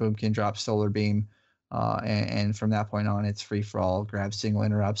our Boomkin drops Solar Beam. And from that point on, it's free for all. Grab single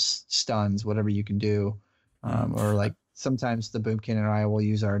interrupts, stuns, whatever you can do. Or like sometimes the Boomkin and I will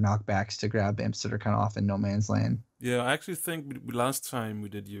use our knockbacks to grab imps that are kind of off in no man's land. Yeah, I actually think last time we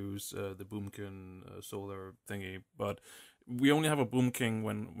did use the Boomkin solar thingy, but we only have a Boomkin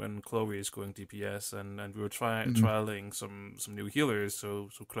when Chloe is going DPS, and we were trialing some new healers. So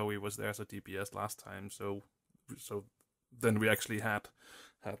Chloe was there as a DPS last time. So then we actually had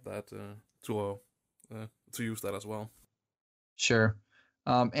that to use that as well. Sure.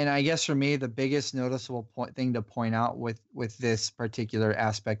 And I guess for me, the biggest noticeable thing to point out with this particular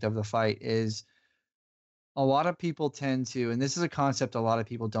aspect of the fight is a lot of people tend to, and this is a concept a lot of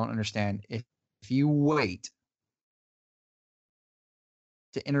people don't understand. If you wait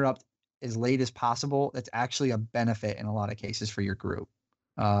to interrupt as late as possible, that's actually a benefit in a lot of cases for your group.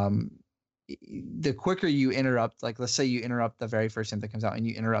 The quicker you interrupt, like let's say you interrupt the very first imp that comes out and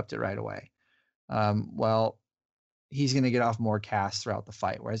you interrupt it right away. Well, he's going to get off more casts throughout the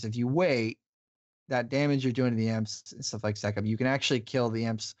fight. Whereas if you wait, that damage you're doing to the imps and stuff like that, you can actually kill the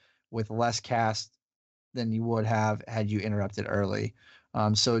imps with less cast than you would have had you interrupted early.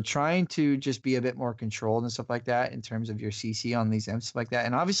 So trying to just be a bit more controlled and stuff like that in terms of your CC on these imps, stuff like that.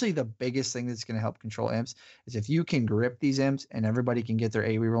 And obviously the biggest thing that's going to help control imps is if you can grip these imps and everybody can get their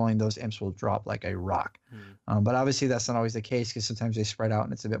AoE rolling, those imps will drop like a rock. But obviously that's not always the case because sometimes they spread out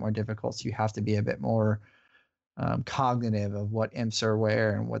and it's a bit more difficult. So you have to be a bit more cognitive of what imps are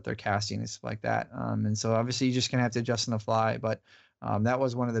where and what they're casting and stuff like that. And so obviously you just gonna have to adjust on the fly. But that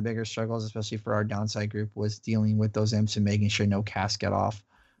was one of the bigger struggles, especially for our downside group, was dealing with those imps and making sure no casts get off.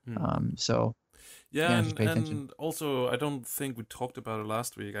 So yeah, and also I don't think we talked about it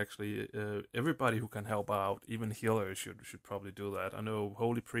last week. Actually, everybody who can help out, even healers, should probably do that. I know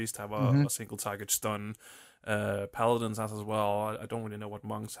Holy Priest have a single target stun. Paladins has as well. I don't really know what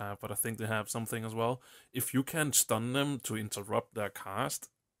monks have, but I think they have something as well. If you can stun them to interrupt their cast,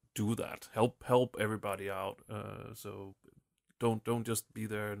 do that. Help everybody out. So don't just be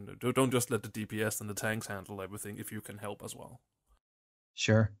there and don't just let the DPS and the tanks handle everything. If you can help as well.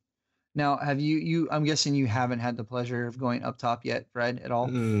 Sure. Now, have you? I'm guessing you haven't had the pleasure of going up top yet, Fred, at all?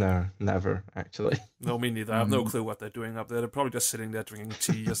 No, never actually. No, me neither. I have no clue what they're doing up there. They're probably just sitting there drinking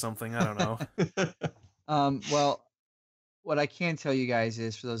tea or something. I don't know. Well, what I can tell you guys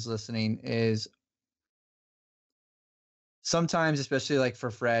is, for those listening, is sometimes, especially like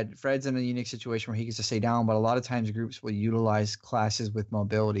for Fred's in a unique situation where he gets to stay down, but a lot of times groups will utilize classes with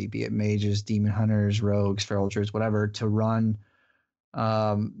mobility, be it mages, demon hunters, rogues, feral druids, whatever, to run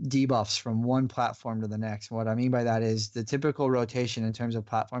debuffs from one platform to the next. What I mean by that is the typical rotation in terms of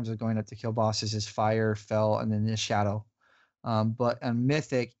platforms of going up to kill bosses is fire, fel, and then the shadow. But on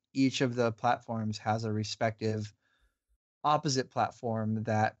Mythic, each of the platforms has a respective opposite platform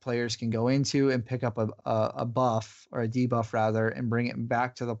that players can go into and pick up a buff, or a debuff rather, and bring it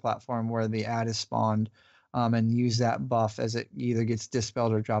back to the platform where the ad is spawned, and use that buff as it either gets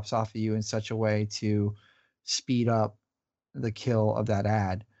dispelled or drops off of you in such a way to speed up the kill of that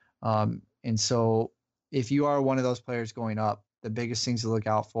ad. And so if you are one of those players going up, the biggest things to look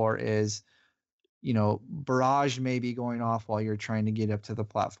out for is barrage may be going off while you're trying to get up to the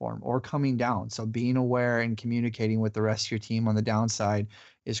platform or coming down. So being aware and communicating with the rest of your team on the downside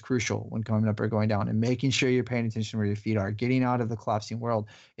is crucial when coming up or going down, and making sure you're paying attention where your feet are, getting out of the collapsing world.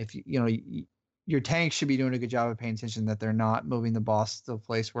 If your tanks should be doing a good job of paying attention that they're not moving the boss to the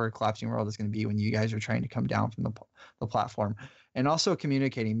place where a collapsing world is going to be when you guys are trying to come down from the platform. And also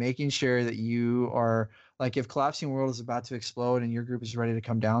communicating, making sure that you are, like, if collapsing world is about to explode and your group is ready to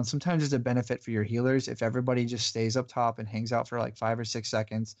come down, sometimes it's a benefit for your healers if everybody just stays up top and hangs out for like 5 or 6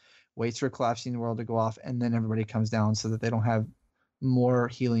 seconds, waits for collapsing world to go off, and then everybody comes down so that they don't have more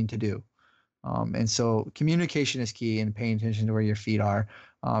healing to do. And so communication is key, and paying attention to where your feet are.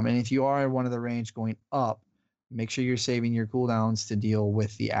 And if you are one of the range going up, make sure you're saving your cooldowns to deal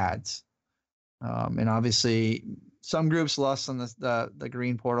with the ads. And obviously, some groups lost on the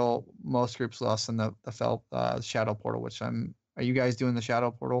green portal. Most groups lost on the felt shadow portal. Are you guys doing the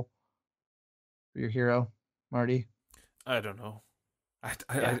shadow portal for your hero, Marty? I don't know.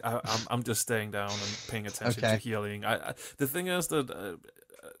 I'm just staying down and paying attention to healing. The thing is that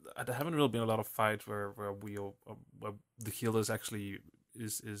there haven't really been a lot of fights where the healers actually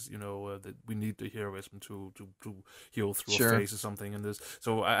is that we need the heroism to heal through a phase or something in this.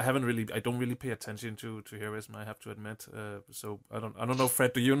 So I don't really pay attention to heroism, I have to admit. So I don't know,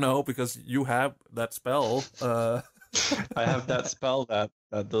 Fred, do you know, because you have that spell? I have that spell that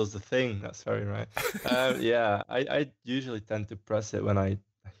does the thing. That's very right. Yeah, I usually tend to press it when I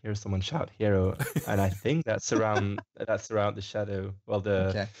hear someone shout hero, and I think that's around the shadow,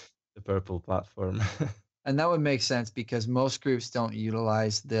 the purple platform. And that would make sense because most groups don't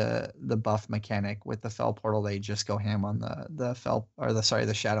utilize the buff mechanic with the fell portal. They just go ham on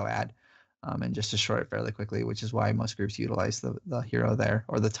the shadow ad, and just destroy it fairly quickly, which is why most groups utilize the hero there,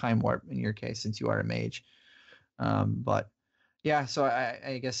 or the time warp in your case, since you are a mage. But yeah, so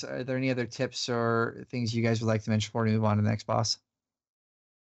I guess, are there any other tips or things you guys would like to mention before we move on to the next boss?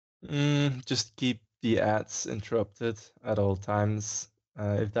 Just keep the ads interrupted at all times.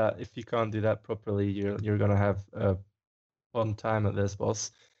 If you can't do that properly, you're gonna have a fun time at this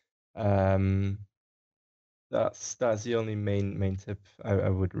boss. That's the only main tip I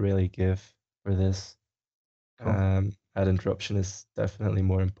would really give for this. Cool. Ad interruption is definitely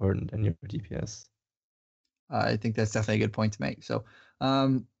more important than your DPS. I think that's definitely a good point to make. So,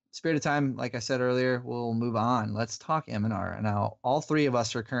 spirit of time, like I said earlier, we'll move on. Let's talk M&R. Now, all three of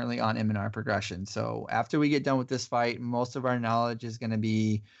us are currently on M&R progression. So after we get done with this fight, most of our knowledge is going to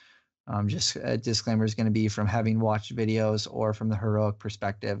be, just a disclaimer, is going to be from having watched videos or from the heroic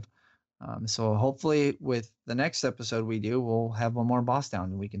perspective. So hopefully with the next episode we do, we'll have one more boss down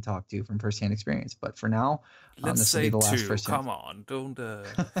and we can talk to from firsthand experience. But for now, this will be the last first. Come on, don't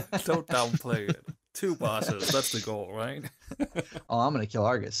downplay it. 2 bosses, that's the goal, right? Oh, I'm gonna kill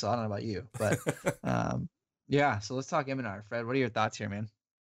Argus, so I don't know about you, but yeah. So let's talk M&R. Fred, what are your thoughts here, man?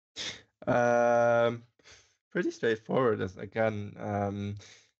 Pretty straightforward. Again,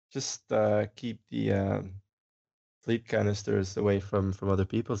 just keep the sleep canisters away from other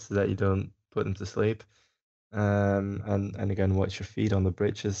people so that you don't put them to sleep. And again, watch your feet on the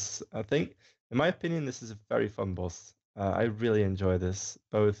bridges. I think, in my opinion, this is a very fun boss. I really enjoy this,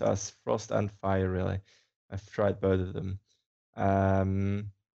 both as Frost and Fire, really. I've tried both of them.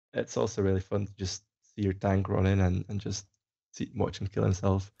 It's also really fun to just see your tank run in and just watch him kill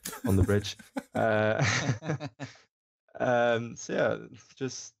himself on the bridge. So yeah,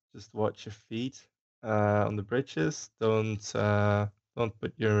 just watch your feet on the bridges. Don't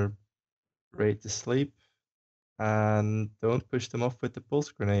put your raid to sleep, and don't push them off with the pulse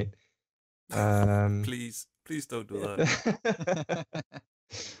grenade. Please don't do that.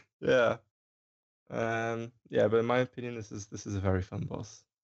 Yeah. Yeah, but in my opinion, this is a very fun boss.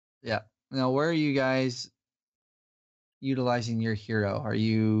 Yeah. Now, where are you guys utilizing your hero? Are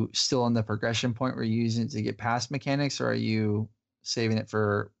you still on the progression point where you're using it to get past mechanics, or are you saving it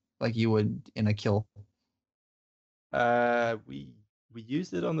for like you would in a kill? We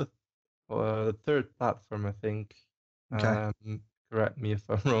used it on the 3rd platform, I think. Okay. Correct me if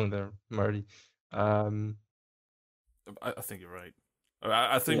I'm wrong there, Marty. I think you're right.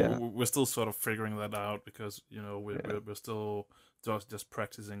 I think we're still sort of figuring that out because we're still just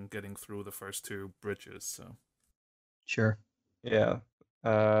practicing getting through the first 2 bridges. So sure. Yeah.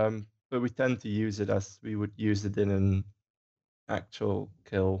 But we tend to use it as we would use it in an actual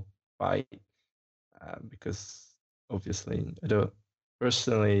kill fight, because obviously I don't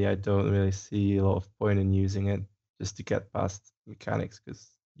really see a lot of point in using it just to get past mechanics, because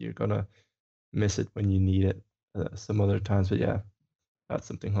you're gonna miss it when you need it some other times. But yeah, that's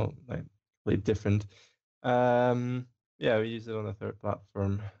something completely different. Yeah, we use it on the 3rd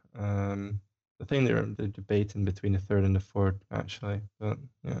platform. The think they're debating between the third and the fourth, actually. But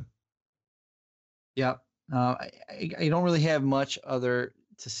yeah. Yeah. I don't really have much other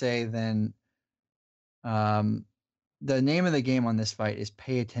to say than the name of the game on this fight is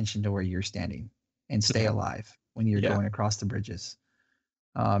pay attention to where you're standing and stay alive when you're going across the bridges.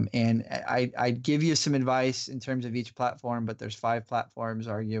 And I'd give you some advice in terms of each platform, but there's 5 platforms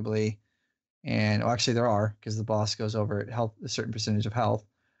arguably. And actually there are, because the boss goes over health, a certain percentage of health.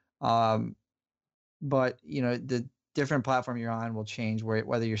 But the different platform you're on will change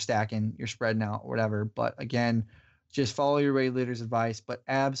whether you're stacking, you're spreading out, whatever. But again, just follow your raid leader's advice, but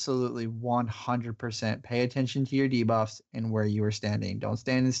absolutely 100% pay attention to your debuffs and where you are standing. Don't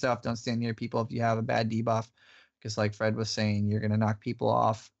stand in stuff. Don't stand near people if you have a bad debuff, because like Fred was saying, you're going to knock people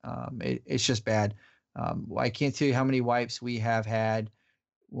off. It's just bad. I can't tell you how many wipes we have had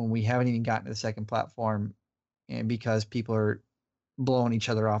when we haven't even gotten to the second platform, and because people are blowing each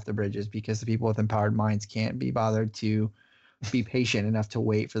other off the bridges because the people with empowered minds can't be bothered to be patient enough to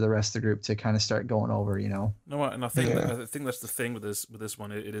wait for the rest of the group to kind of start going over, No, and I think that's the thing with this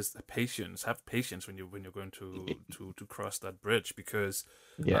one. It is patience. Have patience when you're going to cross that bridge, because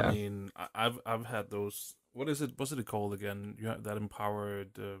I mean I've had those. What's it called again? You have that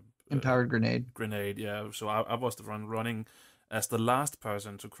empowered grenade. Grenade, yeah. So I was the running as the last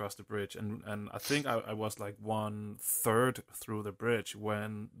person to cross the bridge, and I think I was like 1/3 through the bridge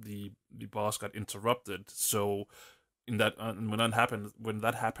when the boss got interrupted. So when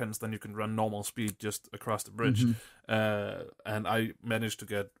that happens, then you can run normal speed just across the bridge. And I managed to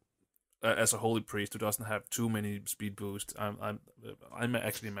get, as a holy priest who doesn't have too many speed boosts, I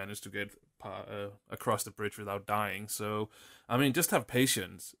actually managed to get across the bridge without dying. So I mean, just have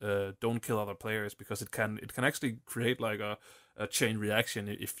patience. Don't kill other players, because it can actually create like a chain reaction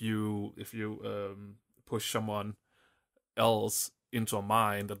if you push someone else into a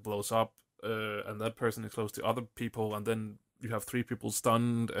mine that blows up, and that person is close to other people, and then you have 3 people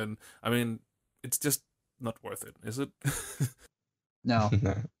stunned, and I mean, it's just not worth it, is it? No.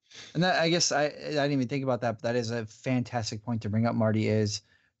 And that, I guess I didn't even think about that, but that is a fantastic point to bring up, Marty, is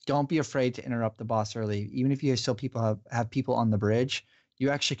don't be afraid to interrupt the boss early. Even if you still have people on the bridge,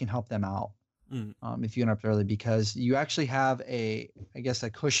 you actually can help them out if you interrupt early, because you actually have a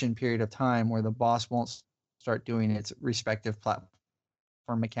cushion period of time where the boss won't start doing its respective platform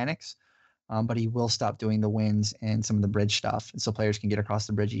mechanics, but he will stop doing the winds and some of the bridge stuff, and so players can get across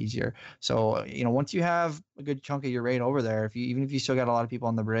the bridge easier. So once you have a good chunk of your raid over there, even if you still got a lot of people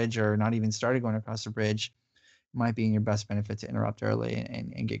on the bridge or not even started going across the bridge, it might be in your best benefit to interrupt early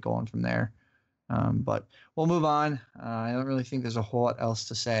and get going from there. But we'll move on. I don't really think there's a whole lot else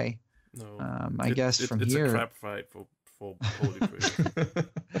to say. No, I guess from it's here, a crap fight for holy priest.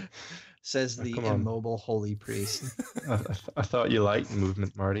 says the immobile holy priest. I thought you liked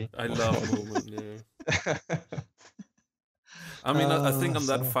movement, Marty. I love movement. Yeah. I mean, I think on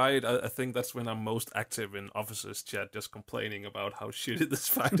that fight, I think that's when I'm most active in officers chat, just complaining about how shitty this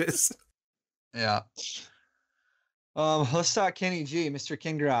fight is. Yeah. Let's talk Kenny G, Mr.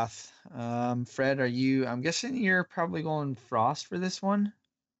 Kingrath. Fred, I'm guessing you're probably going Frost for this one?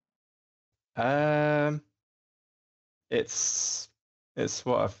 It's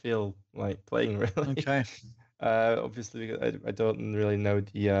what I feel like playing, really. Okay. Obviously, I don't really know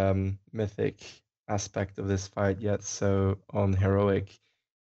the Mythic aspect of this fight yet, so on Heroic,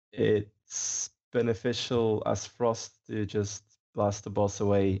 it's beneficial as Frost to just blast the boss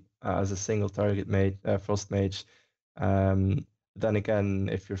away as a single target Frost Mage. Then again,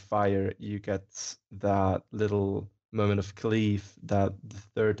 if you're Fire, you get that little moment of cleave that the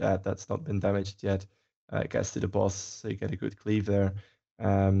third ad that's not been damaged yet gets to the boss, so you get a good cleave there,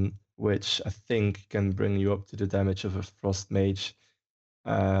 which I think can bring you up to the damage of a Frost Mage.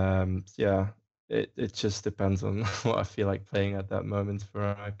 Yeah, it just depends on what I feel like playing at that moment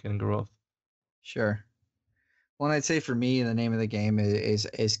for Kingaroth. Sure. Well, I'd say for me, the name of the game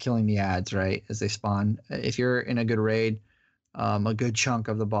is killing the ads, right, as they spawn. If you're in a good raid, a good chunk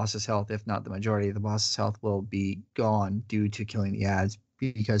of the boss's health, if not the majority of the boss's health, will be gone due to killing the ads.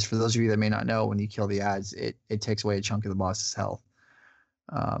 Because for those of you that may not know, when you kill the ads, it takes away a chunk of the boss's health.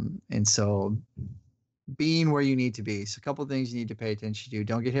 And so being where you need to be. So a couple of things you need to pay attention to.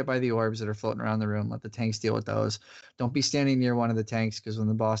 Don't get hit by the orbs that are floating around the room. Let the tanks deal with those. Don't be standing near one of the tanks, because when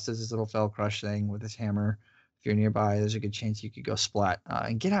the boss does his little fell crush thing with his hammer, if you're nearby, there's a good chance you could go splat.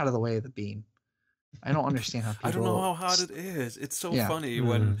 And get out of the way of the beam. I don't understand how people... I don't know how hard it is. It's so funny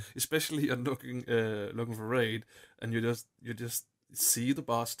when, especially you're looking for raid, and you just see the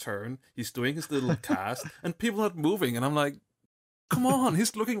boss turn. He's doing his little cast, and people are moving, and I'm like, come on,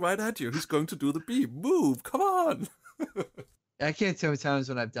 he's looking right at you. He's going to do the beam. Move, come on. I can't tell you times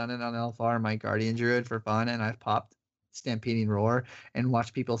when I've done it on LFR, my Guardian Druid for fun, and I've popped Stampeding Roar and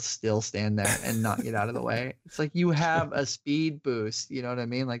watched people still stand there and not get out of the way. It's like you have a speed boost. You know what I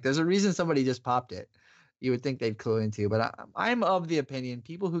mean? Like there's a reason somebody just popped it. You would think they'd clue into, but I'm of the opinion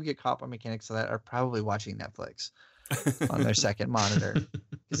people who get caught by mechanics of that are probably watching Netflix on their second monitor.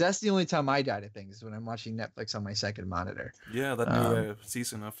 Because that's the only time I die to things is when I'm watching Netflix on my second monitor. Yeah, that new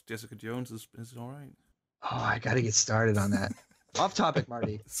season of Jessica Jones is all right. Oh, I got to get started on that. Off topic,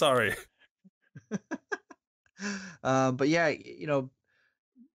 Marty. Sorry. But yeah, you know,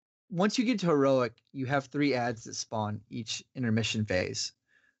 once you get to heroic, you have 3 ads that spawn each intermission phase.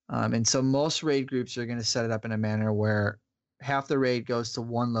 And so most raid groups are going to set it up in a manner where half the raid goes to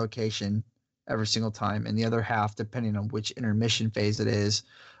one location every single time, and the other half, depending on which intermission phase it is,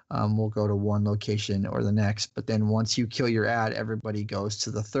 will go to one location or the next. But then once you kill your ad, everybody goes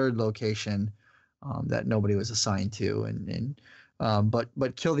to the third location that nobody was assigned to.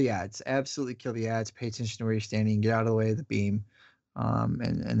 But kill the ads. Absolutely kill the ads. Pay attention to where you're standing. Get out of the way of the beam.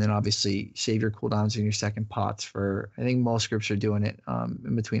 And then obviously save your cooldowns in your second pots for, I think most groups are doing it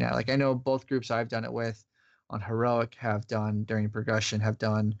in between that. Like I know both groups I've done it with on heroic have done during progression, have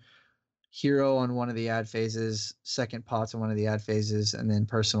done hero on one of the ad phases, second pots on one of the ad phases, and then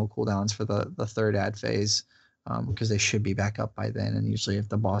personal cooldowns for the third ad phase, because they should be back up by then. And usually if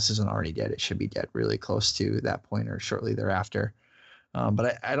the boss isn't already dead, it should be dead really close to that point or shortly thereafter.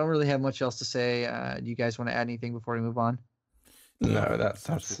 But I don't really have much else to say. Do you guys want to add anything before we move on? No, that's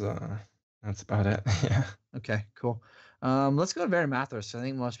about it. Yeah. Okay, cool. Let's go to Verum Athos. I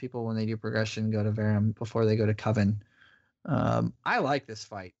think most people, when they do progression, go to Verum before they go to Coven. I like this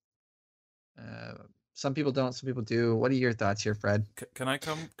fight. Some people don't, some people do. What are your thoughts here, Fred? Can I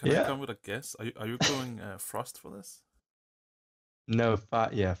come? Can I come with a guess? Are you going Frost for this? No,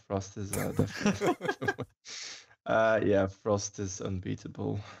 Frost is definitely. Yeah, Frost is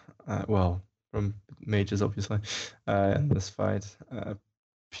unbeatable. Well, from mages, obviously, in this fight.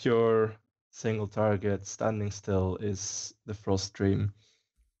 Pure single target, standing still is the Frost Dream.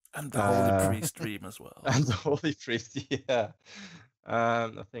 And the Holy Priest Dream as well. And the Holy Priest, yeah. I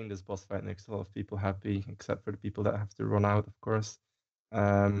think this boss fight makes a lot of people happy, except for the people that have to run out, of course.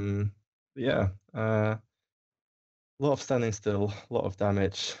 Yeah, a lot of standing still, a lot of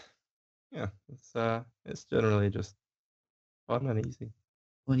damage. Yeah, it's generally just fun and easy.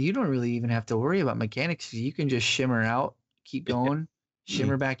 Well, you don't really even have to worry about mechanics. You can just shimmer out, keep going,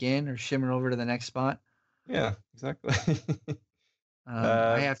 shimmer back in, or shimmer over to the next spot. Yeah, exactly.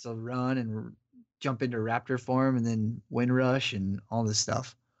 I have to run and jump into raptor form and then wind rush and all this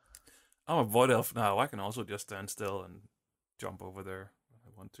stuff. I'm a void elf now. I can also just stand still and jump over there if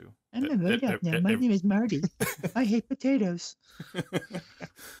I want to. I'm a void elf now. My name is Marty. I hate potatoes.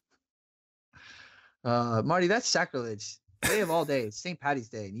 Marty, that's sacrilege. Day of all days, St. Patty's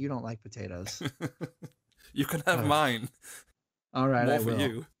Day, and you don't like potatoes. You can have mine. All right, More I for will.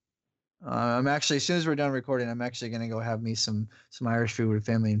 you. I'm actually, as soon as we're done recording, I'm actually going to go have me some Irish food with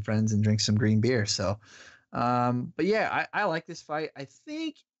family and friends and drink some green beer. So, but yeah, I like this fight. I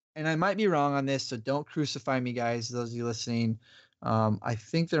think, and I might be wrong on this, so don't crucify me, guys, those of you listening. I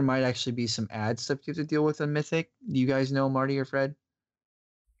think there might actually be some ad stuff you have to deal with in Mythic. Do you guys know, Marty or Fred?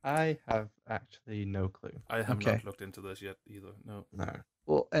 I have actually no clue. I have not looked into this yet either. No.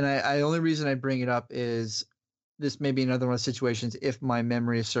 Well, and I only reason I bring it up is this may be another one of the situations, if my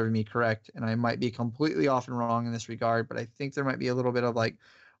memory is serving me correct, and I might be completely off and wrong in this regard, but I think there might be a little bit of like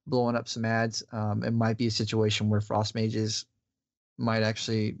blowing up some ads. It might be a situation where Frost Mages might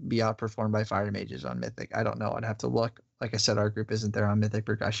actually be outperformed by Fire Mages on Mythic. I don't know. I'd have to look. Like I said, our group isn't there on Mythic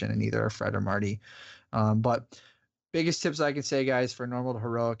Progression, and neither are Fred or Marty. But biggest tips I can say, guys, for normal to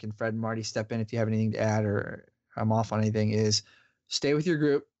heroic, and Fred and Marty, step in if you have anything to add or I'm off on anything, is stay with your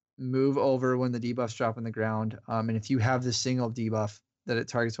group. Move over when the debuffs drop on the ground. And if you have the single debuff that it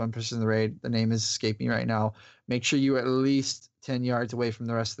targets one person in the raid, the name is escaping right now, make sure you're at least 10 yards away from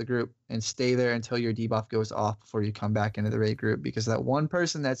the rest of the group and stay there until your debuff goes off before you come back into the raid group, because that one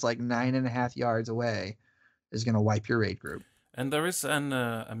person that's like 9.5 yards away is going to wipe your raid group. And there is an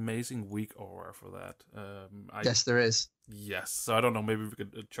amazing weak aura for that. Yes, there is. Yes. So I don't know, maybe we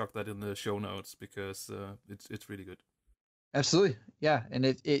could chuck that in the show notes, because it's really good. Absolutely. Yeah. And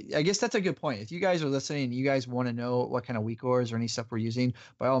I guess that's a good point. If you guys are listening and you guys want to know what kind of weak auras or any stuff we're using,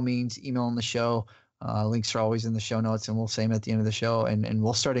 by all means, email in the show. Links are always in the show notes, and we'll say them at the end of the show, and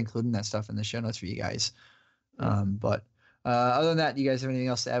we'll start including that stuff in the show notes for you guys. But other than that, do you guys have anything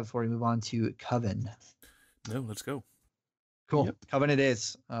else to add before we move on to Coven? No, let's go. Cool. Yep. Coven it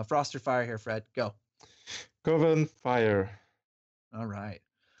is. Frost or fire here, Fred. Go. Coven, fire. All right.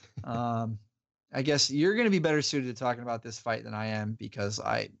 I guess you're going to be better suited to talking about this fight than I am, because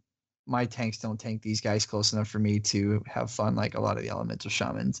my tanks don't tank these guys close enough for me to have fun like a lot of the elemental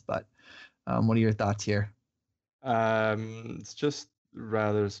shamans. But what are your thoughts here? It's just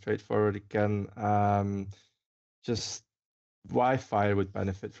rather straightforward again. Just why fire would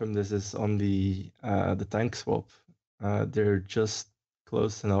benefit from this is on the tank swap. They're just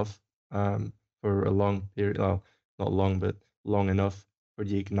close enough for a long period. Well, not long, but long enough for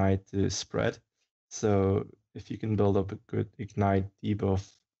the ignite to spread. So if you can build up a good ignite debuff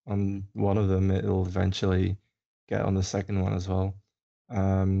on one of them, it'll eventually get on the second one as well.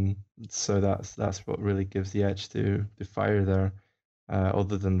 So that's what really gives the edge to fire there.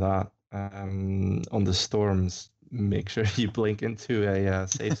 Other than that, on the storms, make sure you blink into a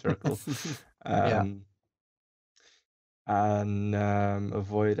safe circle. Yeah. And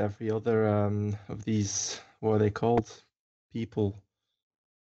avoid every other of these, what are they called? People.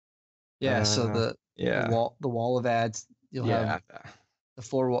 Yeah, so the Yeah. the wall of ads, you'll have Yeah. the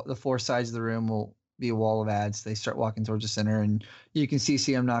four sides of the room will be a wall of ads. They start walking towards the center, and you can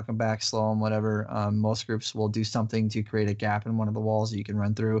CC them, knock them back, slow them, whatever. Most groups will do something to create a gap in one of the walls that you can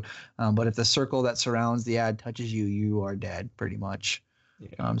run through. But if the circle that surrounds the ad touches you, you are dead pretty much.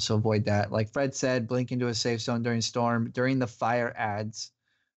 Yeah. So avoid that. Like Fred said, blink into a safe zone during storm. During the fire ads,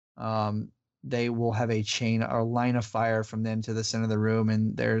 they will have a chain or line of fire from them to the center of the room,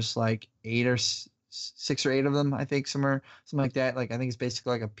 and there's like 6 or 8 of them, I think, somewhere, something like that. Like I think it's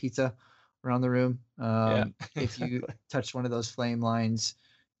basically like a pizza around the room. Yeah. If you touch one of those flame lines,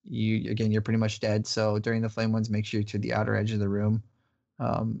 you're pretty much dead. So during the flame ones, make sure you're to the outer edge of the room,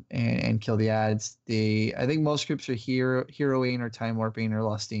 and kill the ads. I think most groups are heroing or time warping or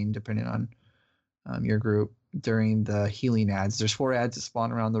lusting, depending on your group. During the healing ads, there's 4 ads that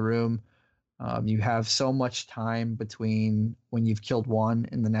spawn around the room. You have so much time between when you've killed one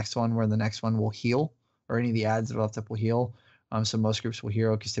and the next one, where the next one will heal, or any of the ads that are left up will heal. So most groups will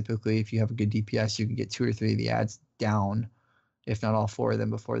hero, because typically if you have a good DPS, you can get 2 or 3 of the ads down, if not all 4 of them,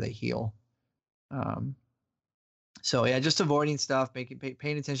 before they heal. So yeah, just avoiding stuff, paying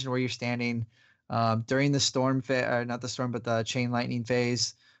attention to where you're standing. During the storm not the storm, but the chain lightning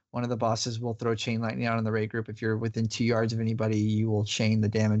phase, one of the bosses will throw chain lightning out on the raid group. If you're within 2 yards of anybody, you will chain the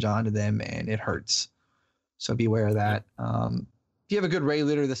damage onto them, and it hurts. So be aware of that. If you have a good raid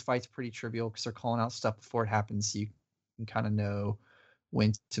leader, this fight's pretty trivial, because they're calling out stuff before it happens, so you can kind of know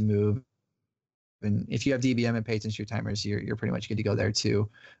when to move. And if you have DBM and pay attention to your timers, you're pretty much good to go there too.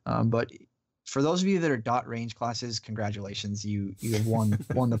 But for those of you that are dot range classes, congratulations, you have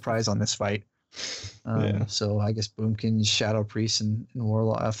won the prize on this fight. So I guess Boomkins, Shadow Priest, and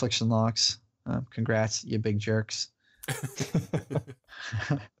Warlock, Affliction Locks. Congrats, you big jerks.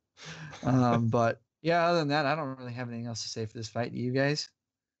 But yeah, other than that, I don't really have anything else to say for this fight. Do you guys?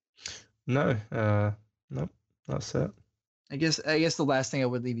 No, that's it. I guess the last thing I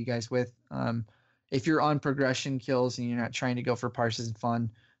would leave you guys with, if you're on progression kills and you're not trying to go for parses and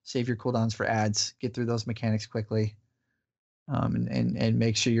fun, save your cooldowns for ads. Get through those mechanics quickly. And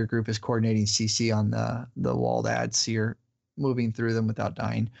make sure your group is coordinating CC on the walled ads, so you're moving through them without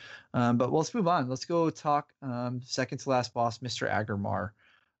dying. But let's move on. Let's go talk second to last boss, Mr. Agarmar.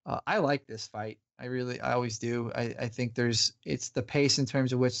 I like this fight. I always do. I think it's the pace in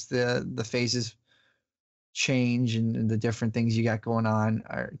terms of which the phases change and the different things you got going on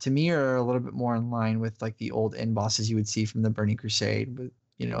to me are a little bit more in line with like the old end bosses you would see from the Burning Crusade. But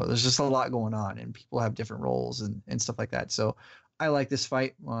there's just a lot going on, and people have different roles and stuff like that. So I like this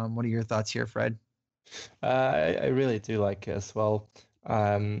fight. What are your thoughts here, Fred? I really do like it as well.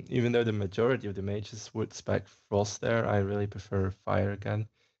 Even though the majority of the mages would spec Frost there, I really prefer Fire again.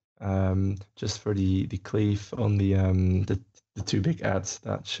 Just for the cleave on the 2 big ads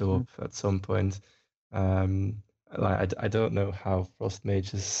that show up at some point. I don't know how Frost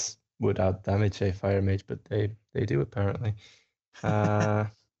mages would out damage a Fire mage, but they do apparently. Yeah.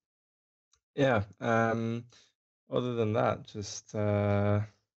 Other than that, just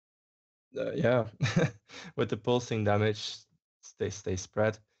yeah, with the pulsing damage, stay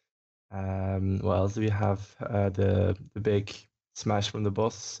spread. What else do we have? The big smash from the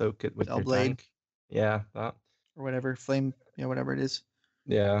boss, soak it with your tank. Yeah, that. Or whatever, flame, whatever it is.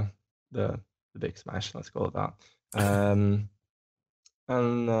 Yeah, the big smash, let's call it that.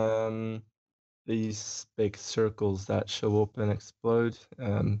 And these big circles that show up and explode.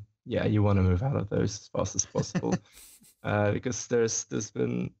 Yeah, you want to move out of those as fast as possible. Because there's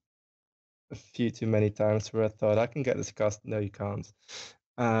been a few too many times where I thought I can get this cast. No, you can't.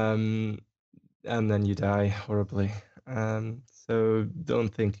 And then you die horribly. So don't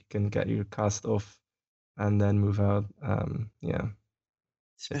think you can get your cast off and then move out. Yeah.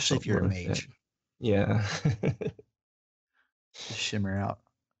 Especially if you're a mage. Yeah. Just shimmer out.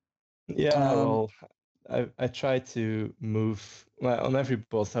 Yeah, well, I try to move on every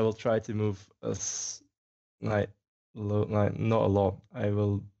boss. I will try to move as like like not a lot. I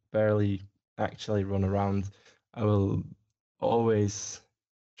will barely actually run around. I will always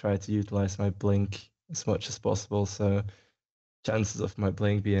try to utilize my blink as much as possible. So chances of my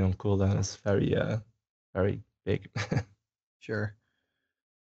blink being on cooldown is very big. Sure.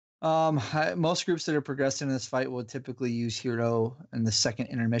 Most groups that are progressing in this fight will typically use hero in the second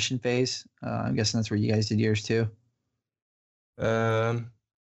intermission phase. I'm guessing that's where you guys did yours too.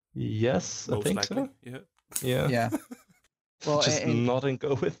 Yes, I Most think likely, so. yeah. Yeah. Yeah. Well, Just nod and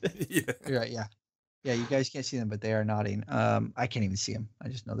go with it. Yeah. Right, yeah. Yeah, you guys can't see them, but they are nodding. I can't even see them. I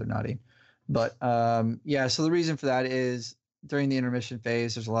just know they're nodding. But yeah, so the reason for that is during the intermission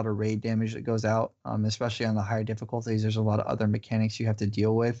phase, there's a lot of raid damage that goes out, especially on the higher difficulties. There's a lot of other mechanics you have to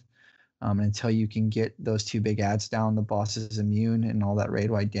deal with. And until you can get those two big ads down, the boss is immune and all that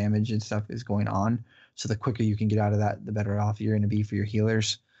raid-wide damage and stuff is going on. So the quicker you can get out of that, the better off you're going to be for your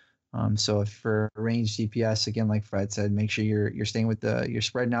healers. So if for ranged DPS, again, like Fred said, make sure you're staying with you're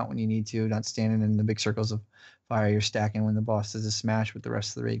spreading out when you need to, not standing in the big circles of fire. You're stacking when the boss does a smash with the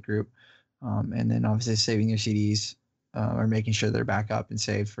rest of the raid group, and then obviously saving your CDs or making sure they're back up and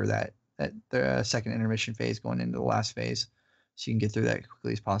saved for the second intermission phase going into the last phase, so you can get through that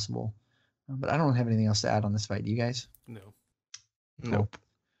quickly as possible. But I don't have anything else to add on this fight. Do you guys? No. Nope.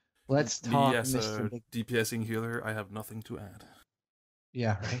 Let's talk, Me as Mr. a Big. DPSing healer, I have nothing to add.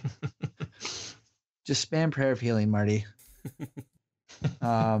 Yeah, right. Just spam prayer of healing, Marty.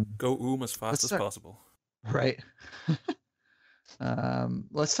 Go as fast as start. possible. Right.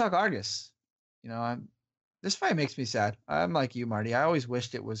 Let's talk Argus. This fight makes me sad. I'm like you, Marty. I always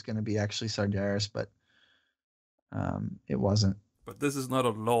wished it was going to be actually Sargeras, but it wasn't. But this is not a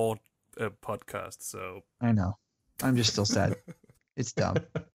law podcast, so I know. I'm just still sad. It's dumb.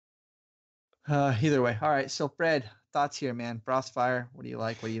 Either way. All right. So, Fred, thoughts here, man. Frostfire. What do you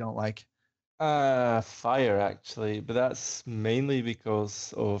like? What do you don't like? Fire actually, but that's mainly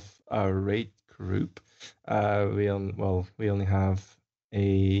because of our raid group. We only have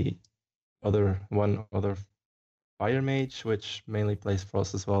one other fire mage, which mainly plays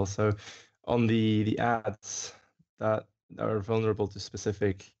frost as well. So on the ads that are vulnerable to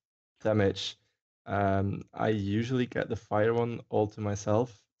specific damage, I usually get the fire one all to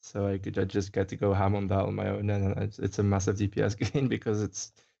myself. So I just get to go ham on that on my own, and it's a massive DPS gain because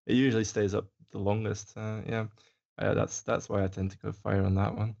it usually stays up the longest. That's why I tend to go fire on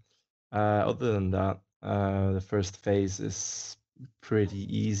that one. Other than that, the first phase is pretty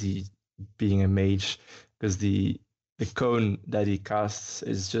easy being a mage because the cone that he casts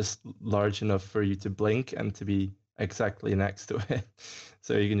is just large enough for you to blink and to be exactly next to it.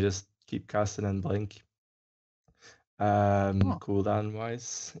 So you can just keep casting and blink. Cooldown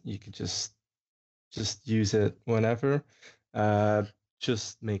wise, you could just use it whenever.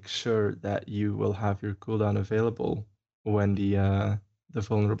 Just make sure that you will have your cooldown available when the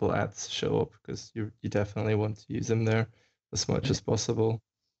vulnerable ads show up, because you definitely want to use them there as much as possible.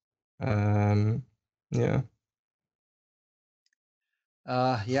 Yeah.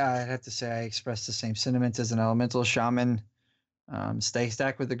 I'd have to say I express the same sentiments as an elemental shaman. Stay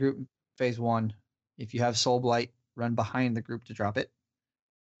stacked with the group phase 1. If you have Soul Blight, run behind the group to drop it.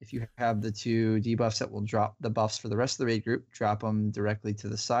 If you have the 2 debuffs that will drop the buffs for the rest of the raid group, drop them directly to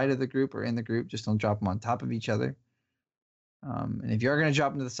the side of the group or in the group. Just don't drop them on top of each other. And if you're going to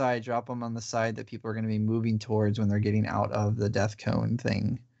drop them to the side, drop them on the side that people are going to be moving towards when they're getting out of the death cone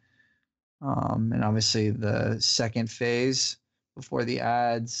thing. And obviously the second phase before the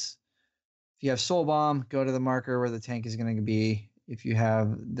ads, if you have Soul Bomb, go to the marker where the tank is going to be. If you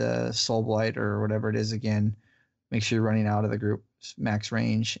have the Soul Blight or whatever it is, again, make sure you're running out of the group max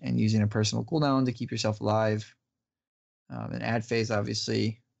range and using a personal cooldown to keep yourself alive. And ad phase,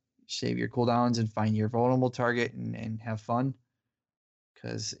 obviously, save your cooldowns and find your vulnerable target and have fun,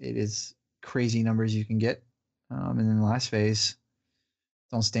 because it is crazy numbers you can get. And then the last phase,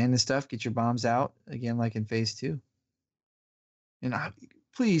 don't stand this stuff. Get your bombs out again, like in phase 2. And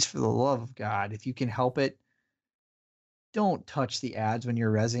please, for the love of God, if you can help it, don't touch the ads when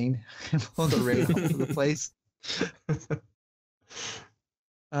you're rezzing and blow the raid all over the place.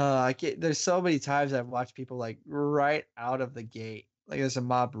 There's so many times I've watched people like right out of the gate. Like there's a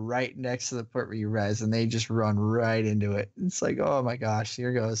mob right next to the point where you res, and they just run right into it. It's like, oh my gosh,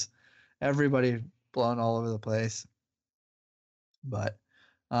 here goes everybody blown all over the place. But,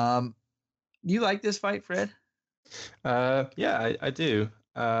 do you like this fight, Fred? Yeah, I do.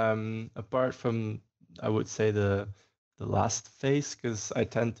 Apart from, I would say the last phase, because I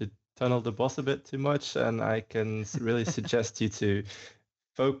tend to tunnel the boss a bit too much, and I can really suggest you to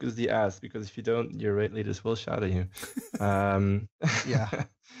focus the ads, because if you don't, your raid leaders will shout at you. Yeah.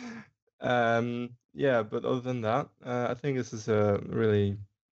 Yeah, but other than that, I think this is a really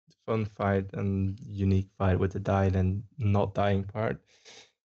fun fight and unique fight with the dying and not dying part.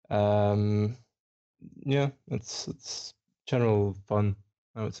 Yeah, it's general fun,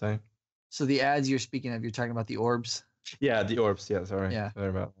 I would say. So the ads you're speaking of, you're talking about the orbs? Yeah, the orbs. Yeah, sorry. Yeah. Sorry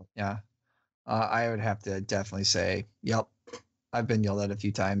about that. Yeah. I would have to definitely say, yep. I've been yelled at a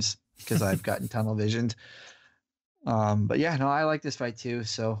few times because I've gotten tunnel visioned. But yeah, no, I like this fight too.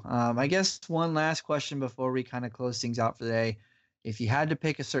 So I guess one last question before we kind of close things out for the day. If you had to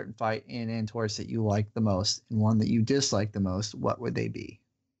pick a certain fight in Antorus that you like the most and one that you dislike the most, what would they be?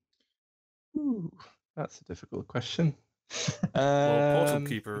 Ooh, that's a difficult question. Well, Portal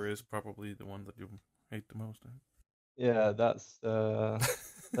Keeper is probably the one that you hate the most. Yeah, that's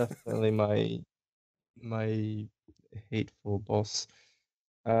definitely my hateful boss.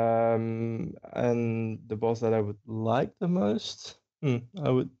 And the boss that I would like the most, I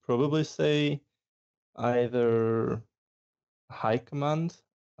would probably say either High Command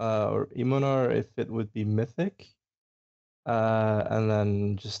or Imonar if it would be Mythic. And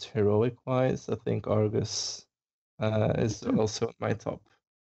then just heroic wise, I think Argus is also at my top.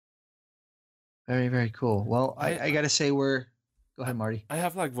 Very, very cool. Well, I got to say go ahead, Marty. I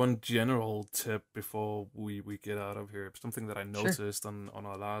have like one general tip before we get out of here. Something that I noticed on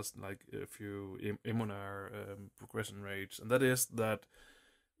our last like a few Immunar progression rates, and that is that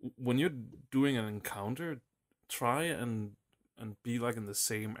when you're doing an encounter, try and be like in the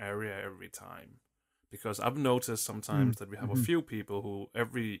same area every time. Because I've noticed sometimes that we have a few people who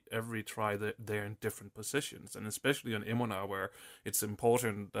every try they're in different positions, and especially on Immunar where it's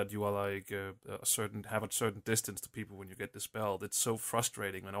important that you are like have a certain distance to people when you get dispelled. It's so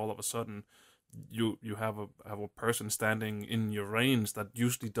frustrating when all of a sudden you have a person standing in your range that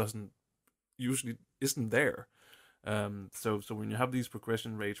usually isn't there. So when you have these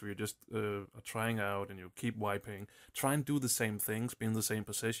progression rates where you're just are trying out and you keep wiping, try and do the same things, be in the same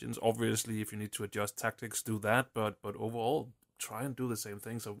positions. Obviously, if you need to adjust tactics, do that. But overall, try and do the same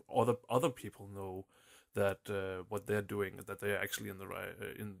things so other people know that what they're doing, that they're actually in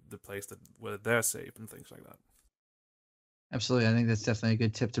the place where they're safe and things like that. Absolutely, I think that's definitely a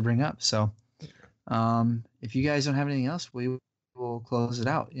good tip to bring up. So, if you guys don't have anything else, we will close it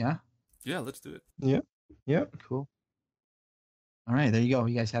out. Yeah. Yeah, let's do it. Yeah. Yeah. Cool. All right, there you go.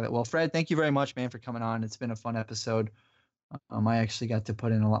 You guys have it. Well, Fred, thank you very much, man, for coming on. It's been a fun episode. I actually got to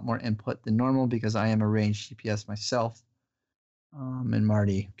put in a lot more input than normal because I am a ranged DPS myself. And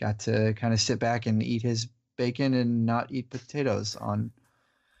Marty got to kind of sit back and eat his bacon and not eat potatoes on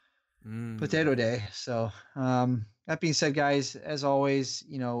Potato Day. So that being said, guys, as always,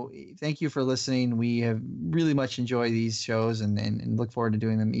 thank you for listening. We have really much enjoyed these shows and look forward to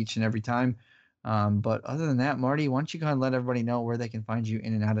doing them each and every time. But other than that, Marty, why don't you go ahead and let everybody know where they can find you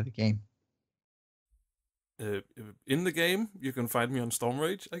in and out of the game? In the game, you can find me on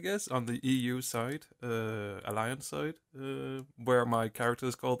Stormrage, I guess, on the EU side, Alliance side, where my character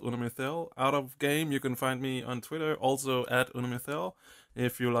is called Unamithel. Out of game, you can find me on Twitter, also at Unamithel.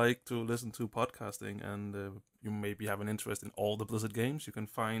 If you like to listen to podcasting and you maybe have an interest in all the Blizzard games, you can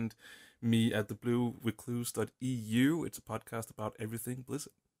find me at thebluerecluse.eu. It's a podcast about everything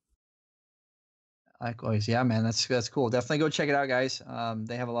Blizzard. Likewise, yeah, man, that's cool. Definitely go check it out, guys.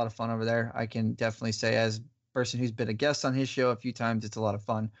 They have a lot of fun over there. I can definitely say, as a person who's been a guest on his show a few times, it's a lot of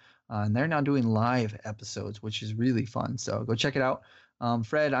fun. And they're now doing live episodes, which is really fun. So go check it out.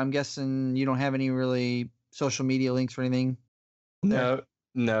 Fred, I'm guessing you don't have any really social media links or anything? No,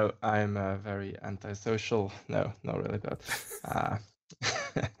 I'm very antisocial. No, not really, but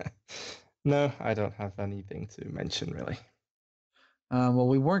no, I don't have anything to mention really. Well,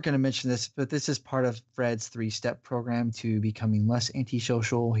 we weren't going to mention this, but this is part of Fred's 3-step program to becoming less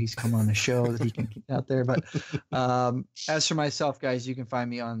antisocial. He's come on a show that he can get out there. But as for myself, guys, you can find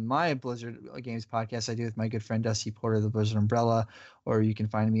me on my Blizzard Games podcast I do with my good friend Dusty Porter, the Blizzard Umbrella, or you can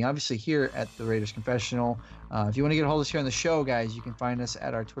find me obviously here at the Raiders Confessional. If you want to get a hold of us here on the show, guys, you can find us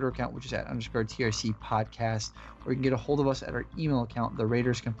at our Twitter account, which is at _TRC podcast, or you can get a hold of us at our email account,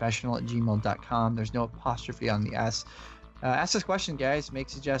 theraidersconfessional@gmail.com. There's no apostrophe on the S. Ask us questions, guys. Make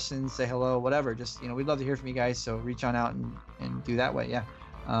suggestions. Say hello. Whatever. Just we'd love to hear from you guys. So reach on out and do that way. Yeah.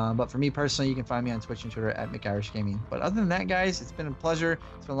 But for me personally, you can find me on Twitch and Twitter at McIrishGaming. But other than that, guys, it's been a pleasure.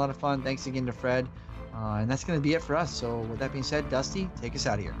 It's been a lot of fun. Thanks again to Fred. And that's going to be it for us. So with that being said, Dusty, take us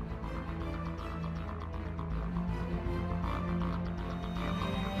out of here.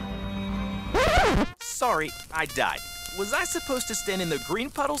 Sorry, I died. was I supposed to stand in the green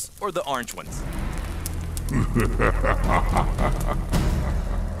puddles or the orange ones?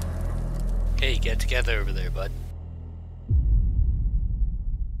 Hey, get together over there, bud.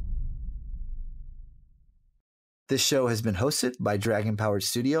 This show has been hosted by Dragon Powered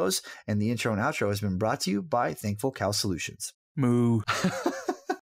Studios, and the intro and outro has been brought to you by Thankful Cow Solutions. Moo.